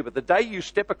want to do. But the day you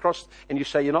step across and you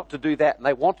say you're not to do that and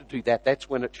they want to do that, that's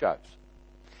when it shows.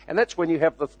 And that's when you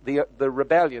have the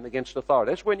rebellion against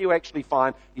authority. That's when you actually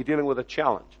find you're dealing with a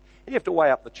challenge. And you have to weigh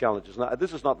up the challenges. Now,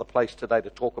 this is not the place today to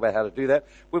talk about how to do that.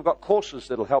 We've got courses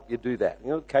that will help you do that.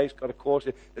 You know, Kay's got a course.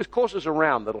 There's courses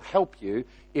around that will help you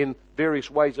in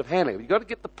various ways of handling it. You've got to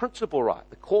get the principle right.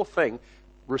 The core thing,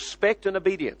 respect and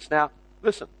obedience. Now,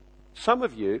 listen, some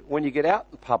of you, when you get out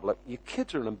in public, your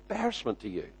kids are an embarrassment to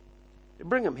you. You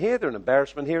bring them here, they're an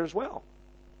embarrassment here as well.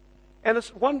 And there's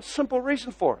one simple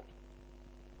reason for it.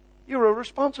 You're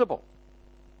irresponsible.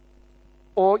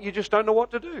 Or you just don't know what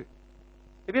to do.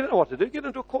 If you don't know what to do, get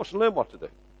into a course and learn what to do.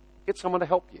 Get someone to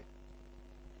help you.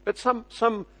 But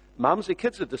some mums, their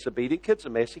kids are disobedient, kids are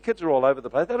messy, kids are all over the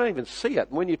place. They don't even see it.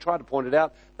 And when you try to point it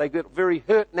out, they get very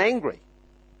hurt and angry.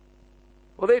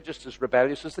 Well, they're just as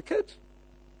rebellious as the kids.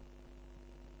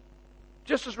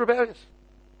 Just as rebellious.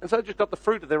 And so they've just got the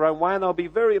fruit of their own way, and they'll be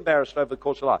very embarrassed over the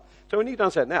course of life. So we need to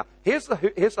understand. Now, here's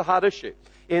the hard issue.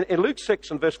 In Luke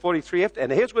 6 and verse 43,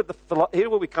 and here's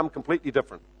where we come completely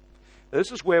different. This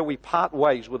is where we part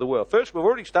ways with the world. First, we've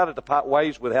already started to part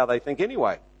ways with how they think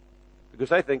anyway. Because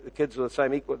they think the kids are the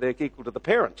same they're equal to the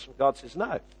parents. God says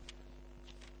no.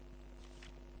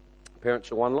 Parents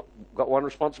have got one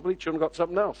responsibility, children got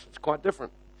something else. It's quite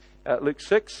different. Luke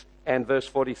 6 and verse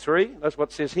 43, that's what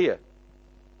it says here.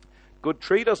 Good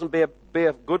tree doesn't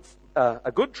bear good.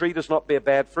 A good tree does not bear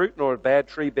bad fruit, nor a bad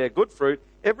tree bear good fruit.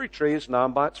 Every tree is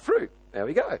known by its fruit. There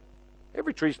we go.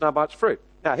 Every tree is known by its fruit.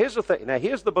 Now, here's the thing. Now,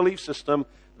 here's the belief system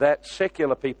that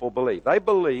secular people believe. They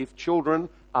believe children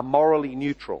are morally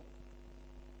neutral.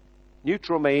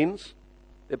 Neutral means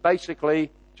they're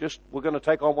basically just, we're going to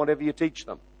take on whatever you teach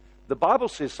them. The Bible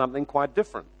says something quite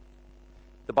different.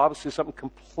 The Bible says something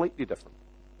completely different.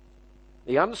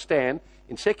 You understand,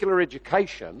 in secular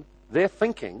education, their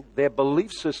thinking, their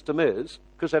belief system is,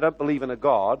 because they don't believe in a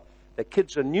God, that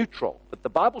kids are neutral. But the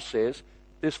Bible says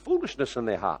there's foolishness in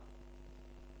their heart.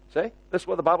 See? That's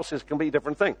what the Bible says, a completely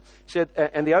different thing. It said,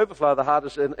 and the overflow of the heart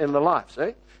is in the life.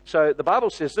 See? So the Bible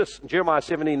says this, in Jeremiah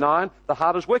 17:9, the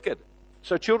heart is wicked.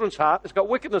 So children's heart has got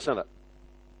wickedness in it.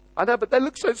 I know, but they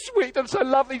look so sweet and so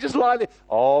lovely, just lying there.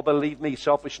 Oh, believe me,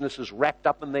 selfishness is wrapped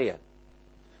up in there.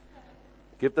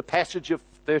 Give the passage of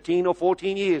 13 or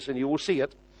 14 years and you will see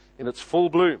it in its full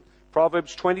bloom.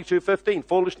 Proverbs 22:15,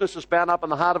 foolishness is bound up in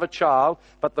the heart of a child,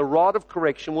 but the rod of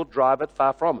correction will drive it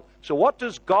far from it. So what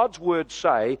does God's word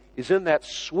say is in that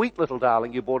sweet little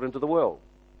darling you brought into the world?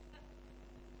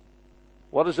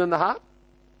 What is in the heart?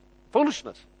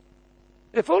 Foolishness.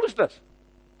 Yeah, foolishness.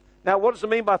 Now, what does it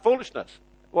mean by foolishness?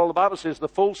 Well, the Bible says the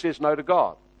fool says no to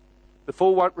God. The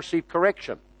fool won't receive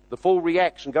correction. The fool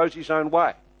reacts and goes his own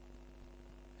way.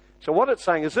 So what it's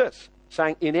saying is this,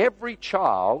 saying in every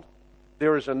child,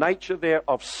 there is a nature there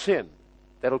of sin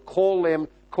that'll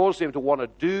cause them to want to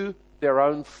do their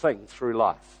own thing through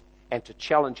life and to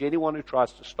challenge anyone who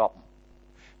tries to stop them.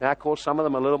 Now, of course, some of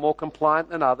them are a little more compliant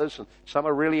than others, and some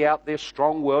are really out there,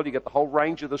 strong-willed. You get the whole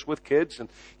range of this with kids. And,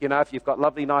 if you've got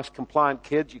lovely, nice, compliant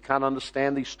kids, you can't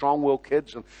understand these strong-willed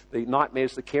kids and the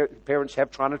nightmares the parents have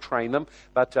trying to train them.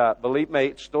 But believe me,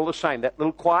 it's still the same. That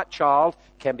little quiet child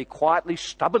can be quietly,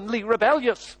 stubbornly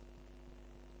rebellious.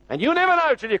 And you never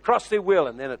know till you cross their will,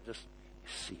 and then you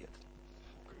see it.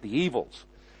 The evils,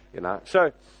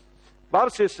 So, the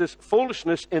Bible says there's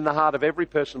foolishness in the heart of every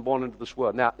person born into this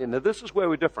world. Now, this is where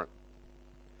we're different.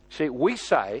 See, we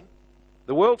say,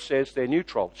 the world says they're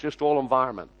neutral. It's just all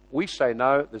environment. We say,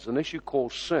 no, there's an issue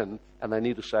called sin, and they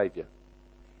need a Savior.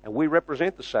 And we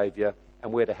represent the Savior,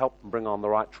 and we're to help them bring on the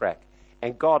right track.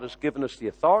 And God has given us the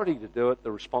authority to do it,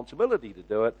 the responsibility to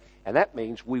do it, and that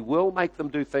means we will make them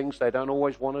do things they don't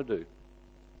always want to do.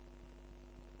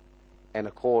 And,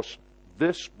 of course,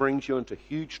 this brings you into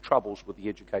huge troubles with the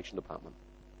education department.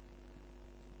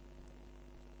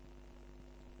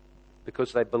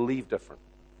 Because they believe different.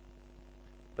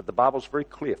 But the Bible's very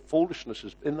clear. Foolishness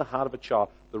is in the heart of a child.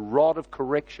 The rod of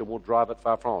correction will drive it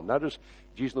far from home. Notice,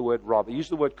 using the word rod, they use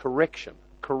the word correction.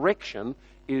 Correction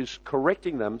is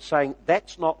correcting them, saying,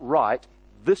 that's not right,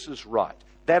 this is right.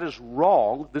 That is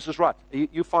wrong, this is right.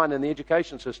 You find in the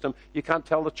education system, you can't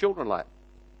tell the children that.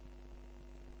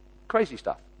 Crazy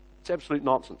stuff. It's absolute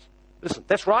nonsense. Listen,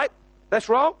 that's right, that's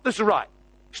wrong, this is right.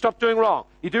 Stop doing wrong.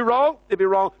 You do wrong, it'll be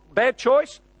wrong. Bad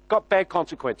choice, got bad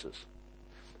consequences.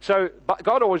 So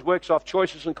God always works off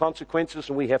choices and consequences,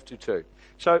 and we have to too.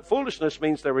 So foolishness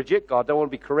means they reject God, don't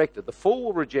want to be corrected. The fool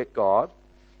will reject God,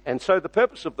 and so the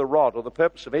purpose of the rod, or the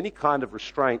purpose of any kind of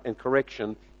restraint and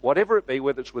correction, whatever it be,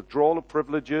 whether it's withdrawal of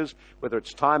privileges, whether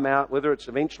it's time out, whether it's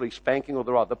eventually spanking or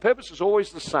the rod, the purpose is always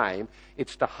the same.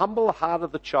 It's to humble the heart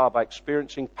of the child by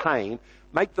experiencing pain,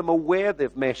 make them aware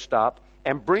they've messed up,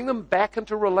 and bring them back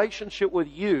into relationship with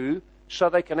you so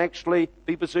they can actually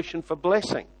be positioned for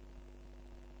blessing.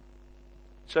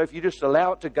 So if you just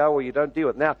allow it to go or you don't deal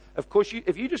with it. Now, of course,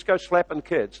 if you just go slapping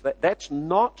kids, that's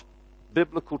not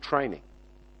biblical training.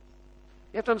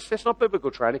 You have to understand, it's not biblical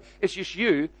training. It's just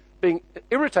you being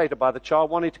irritated by the child,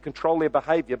 wanting to control their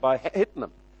behavior by hitting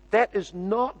them. That is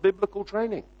not biblical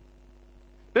training.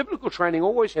 Biblical training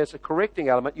always has a correcting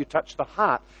element. You touch the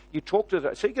heart. You talk to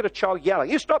the... So you get a child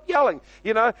yelling. You stop yelling.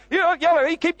 You're not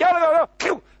yelling. You keep yelling.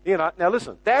 Now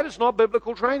listen, that is not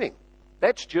biblical training.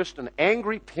 That's just an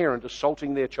angry parent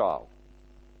assaulting their child.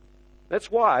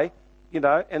 That's why...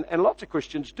 and lots of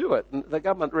Christians do it. And the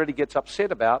government really gets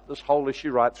upset about this whole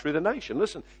issue right through the nation.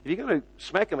 Listen, if you're going to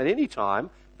smack them at any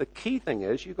time, the key thing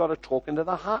is you've got to talk into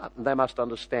the heart. And they must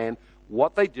understand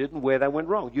what they did and where they went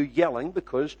wrong. You're yelling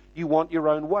because you want your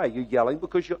own way. You're yelling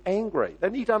because you're angry. They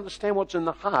need to understand what's in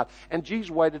the heart and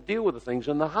Jesus' way to deal with the things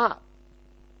in the heart.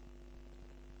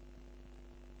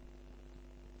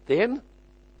 Then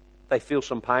they feel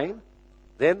some pain.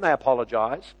 Then they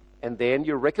apologize. And then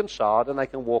you're reconciled and they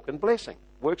can walk in blessing.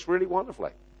 Works really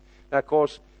wonderfully. Now, of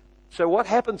course, so what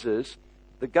happens is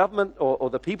the government or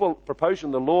the people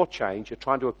proposing the law change are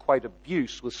trying to equate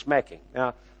abuse with smacking.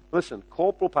 Now, listen,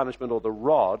 corporal punishment or the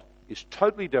rod is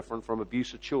totally different from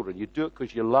abuse of children. You do it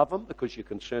because you love them, because you're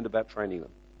concerned about training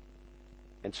them.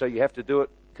 And so you have to do it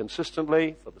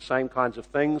consistently for the same kinds of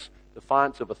things,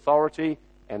 defiance of authority,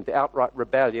 and outright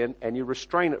rebellion, and you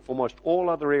restrain it for almost all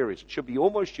other areas. It should be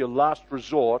almost your last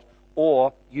resort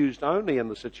or used only in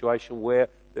the situation where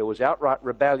there was outright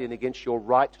rebellion against your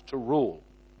right to rule.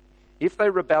 If they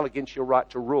rebel against your right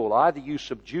to rule, either you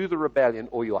subdue the rebellion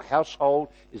or your household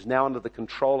is now under the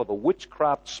control of a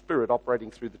witchcraft spirit operating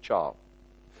through the child.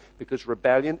 Because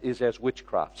rebellion is as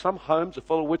witchcraft. Some homes are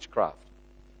full of witchcraft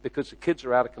because the kids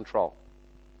are out of control.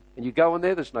 And you go in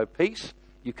there, there's no peace.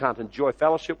 You can't enjoy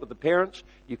fellowship with the parents.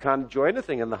 You can't enjoy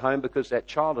anything in the home because that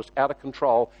child is out of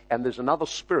control and there's another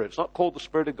spirit. It's not called the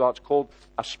Spirit of God. It's called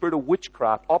a spirit of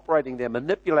witchcraft operating there,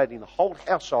 manipulating the whole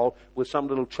household with some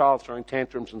little child throwing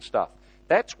tantrums and stuff.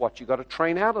 That's what you've got to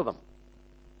train out of them.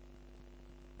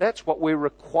 That's what we're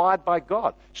required by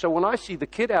God. So when I see the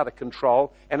kid out of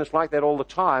control, and it's like that all the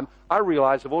time, I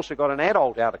realize I've also got an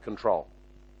adult out of control.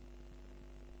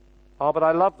 Oh, but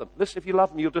I love them. Listen, if you love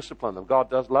them, you'll discipline them. God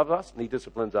does love us, and He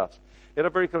disciplines us.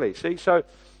 Very clearly. See, so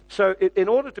in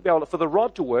order to be able to, for the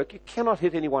rod to work, you cannot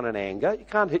hit anyone in anger. You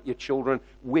can't hit your children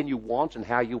when you want and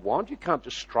how you want. You can't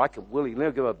just strike them willy-nilly,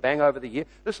 give them a bang over the ear.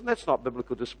 Listen, that's not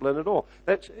biblical discipline at all.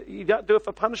 You don't do it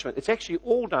for punishment. It's actually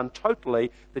all done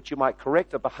totally that you might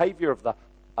correct a behavior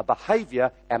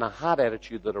and a heart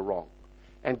attitude that are wrong.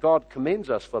 And God commends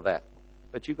us for that.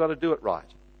 But you've got to do it right.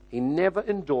 He never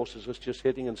endorses us just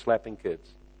hitting and slapping kids.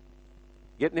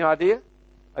 Getting the idea?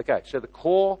 Okay, so the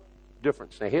core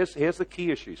difference. Now, here's the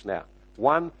key issues now.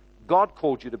 One, God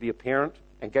called you to be a parent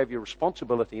and gave you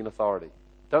responsibility and authority.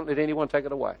 Don't let anyone take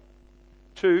it away.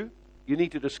 2, you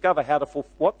need to discover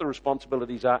what the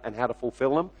responsibilities are and how to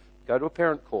fulfill them. Go to a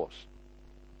parent course.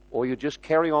 Or you just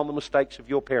carry on the mistakes of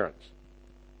your parents.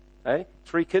 Okay?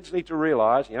 3, kids need to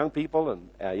realize, young people and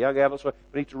young adults, we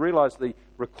need to realize the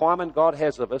requirement God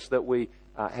has of us that we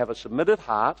have a submitted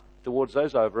heart towards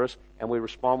those over us, and we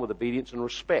respond with obedience and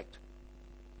respect.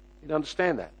 You need to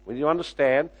understand that. We need to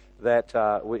understand that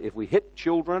if we hit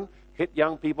children, hit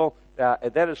young people,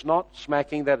 that is not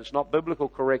smacking, that is not biblical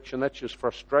correction, that's just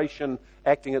frustration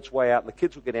acting its way out, and the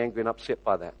kids will get angry and upset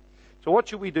by that. So what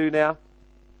should we do now?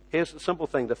 Here's the simple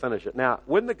thing to finish it. Now,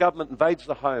 when the government invades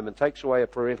the home and takes away a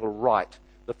parental right,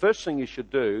 the first thing you should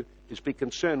do is be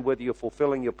concerned whether you're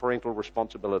fulfilling your parental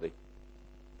responsibility.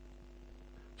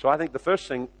 So I think the first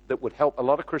thing that would help a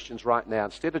lot of Christians right now,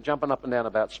 instead of jumping up and down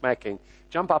about smacking,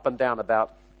 jump up and down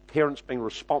about parents being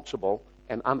responsible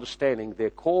and understanding their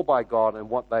call by God and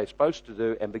what they're supposed to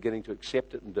do and beginning to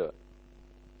accept it and do it.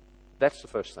 That's the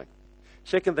first thing.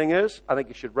 Second thing is, I think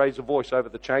you should raise a voice over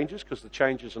the changes, because the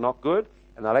changes are not good,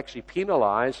 and they'll actually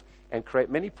penalize and create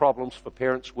many problems for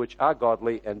parents which are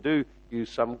godly and do use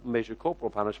some measure of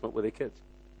corporal punishment with their kids.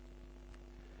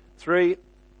 3,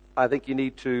 I think you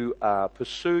need to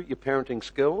pursue your parenting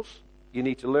skills. You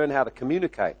need to learn how to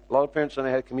communicate. A lot of parents don't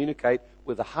know how to communicate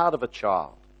with the heart of a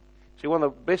child. See, one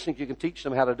of the best things you can teach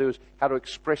them how to do is how to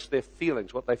express their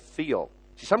feelings, what they feel.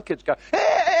 See, some kids go,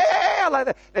 like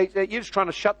that. You're just trying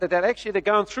to shut that down. Actually, they're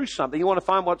going through something. You want to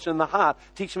find what's in the heart.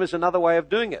 Teach them there's another way of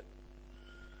doing it.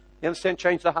 You understand?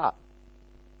 Change the heart.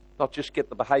 Not just get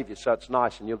the behavior so it's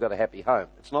nice and you've got a happy home.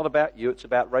 It's not about you. It's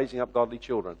about raising up godly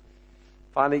children.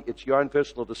 Finally, it's your own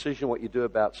personal decision what you do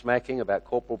about smacking, about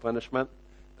corporal punishment.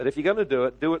 But if you're going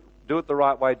to do it the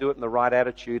right way, do it in the right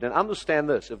attitude. And understand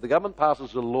this, if the government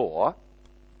passes a law,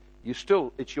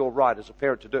 it's your right as a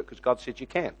parent to do it because God said you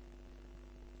can.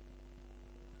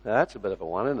 Now, that's a bit of a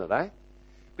one, isn't it, eh?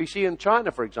 But you see, in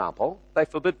China, for example, they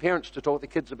forbid parents to talk to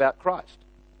kids about Christ.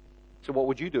 So what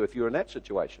would you do if you were in that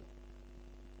situation?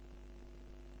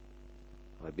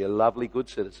 I'd be a lovely, good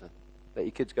citizen. Let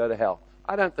your kids go to hell.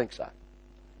 I don't think so.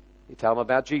 You tell them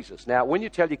about Jesus. Now, when you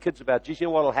tell your kids about Jesus, you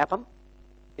know what will happen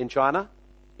in China?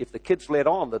 If the kids let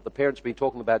on that the parents have been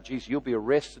talking about Jesus, you'll be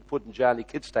arrested, put in jail, and your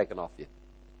kids taken off you.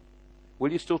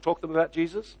 Will you still talk to them about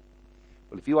Jesus?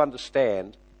 Well, if you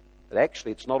understand that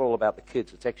actually it's not all about the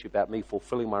kids, it's actually about me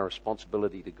fulfilling my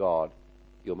responsibility to God,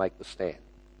 you'll make the stand.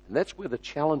 And that's where the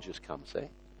challenges come, see?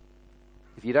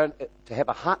 If you don't, to have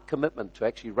a heart commitment to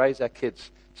actually raise our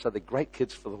kids so they're great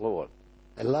kids for the Lord.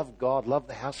 They love God, love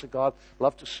the house of God,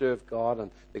 love to serve God,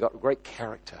 and they've got great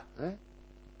character. Eh?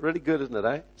 Really good, isn't it,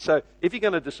 eh? So if you're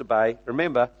going to disobey,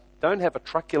 remember, don't have a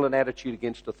truculent attitude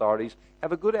against authorities.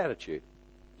 Have a good attitude.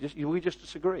 We just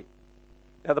disagree.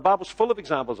 Now, the Bible's full of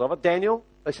examples of it. Daniel,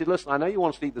 they said, listen, I know you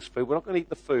want us to eat this food. We're not going to eat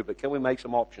the food, but can we make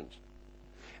some options?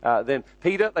 Then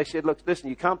Peter, they said, look, listen,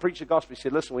 you can't preach the gospel. He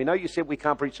said, listen, we know you said we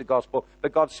can't preach the gospel,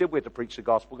 but God said we're to preach the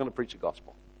gospel. We're going to preach the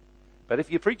gospel. But if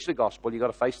you preach the gospel, you've got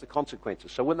to face the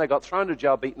consequences. So when they got thrown to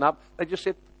jail, beaten up, they just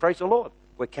said, praise the Lord.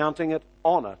 We're counting it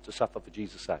honor to suffer for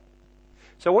Jesus' sake.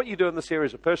 So what you do in this area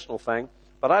is a personal thing,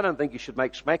 but I don't think you should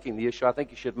make smacking the issue. I think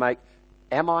you should make,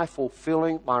 am I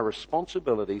fulfilling my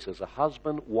responsibilities as a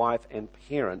husband, wife, and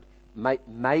parent?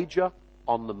 Major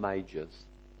on the majors.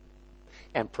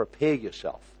 And prepare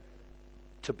yourself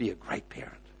to be a great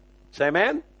parent. Say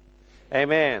amen?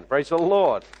 Amen. Praise the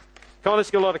Lord. Come on, let's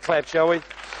give a lot of claps, shall we?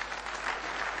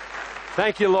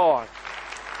 Thank you, Lord.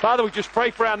 Father, we just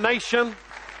pray for our nation.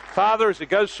 Father, as it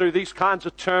goes through these kinds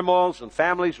of turmoils and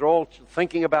families are all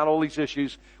thinking about all these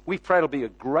issues, we pray it'll be a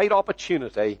great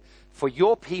opportunity for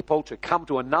your people to come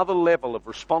to another level of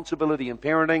responsibility in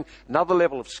parenting, another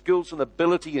level of skills and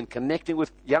ability in connecting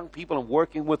with young people and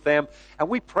working with them. And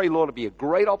we pray, Lord, it'll be a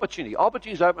great opportunity.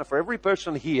 Opportunities open for every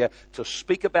person here to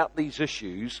speak about these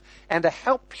issues and to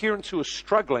help parents who are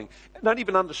struggling and don't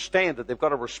even understand that they've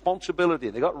got a responsibility,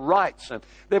 they've got rights, and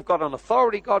they've got an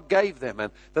authority God gave them,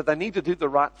 and that they need to do the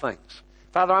right things.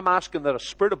 Father, I'm asking that a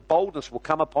spirit of boldness will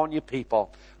come upon your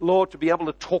people, Lord, to be able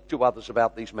to talk to others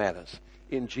about these matters.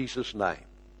 In Jesus' name.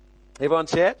 Everyone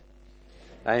said?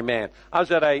 Amen. I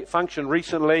was at a function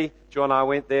recently. Joe and I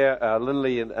went there.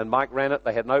 Lindley and Mike ran it.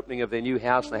 They had an opening of their new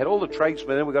house, and they had all the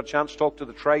tradesmen in. We got a chance to talk to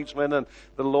the tradesmen and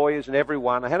the lawyers and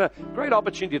everyone. I had a great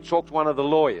opportunity to talk to one of the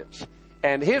lawyers.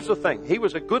 And here's the thing. He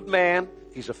was a good man.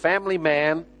 He's a family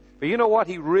man. But you know what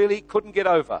he really couldn't get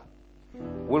over?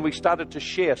 When we started to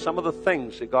share some of the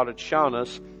things that God had shown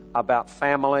us about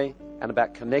family and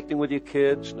about connecting with your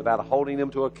kids and about holding them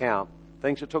to account.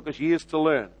 Things that took us years to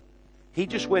learn. He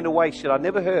just went away, said, I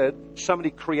never heard so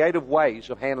many creative ways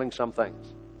of handling some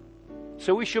things.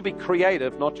 So we should be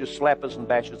creative, not just slappers and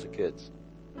bashers of kids.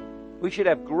 We should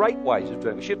have great ways of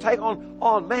doing it. We should take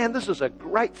on, man, this is a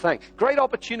great thing. Great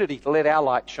opportunity to let our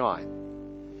light shine.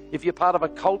 If you're part of a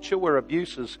culture where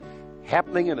abuse is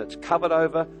happening and it's covered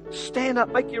over, stand up,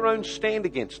 make your own stand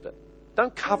against it.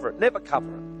 Don't cover it, never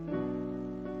cover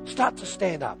it. Start to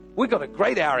stand up. We've got a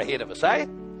great hour ahead of us, eh?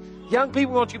 Young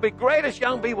people want you to be greatest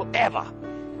young people ever.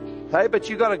 Hey, but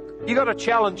you got a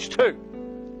challenge too,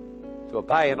 to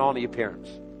obey and honor your parents.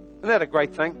 Isn't that a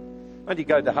great thing? Why don't you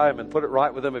go to home and put it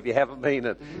right with them if you haven't been,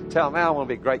 and tell them, I want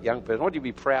to be a great young person. Why don't you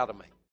be proud of me?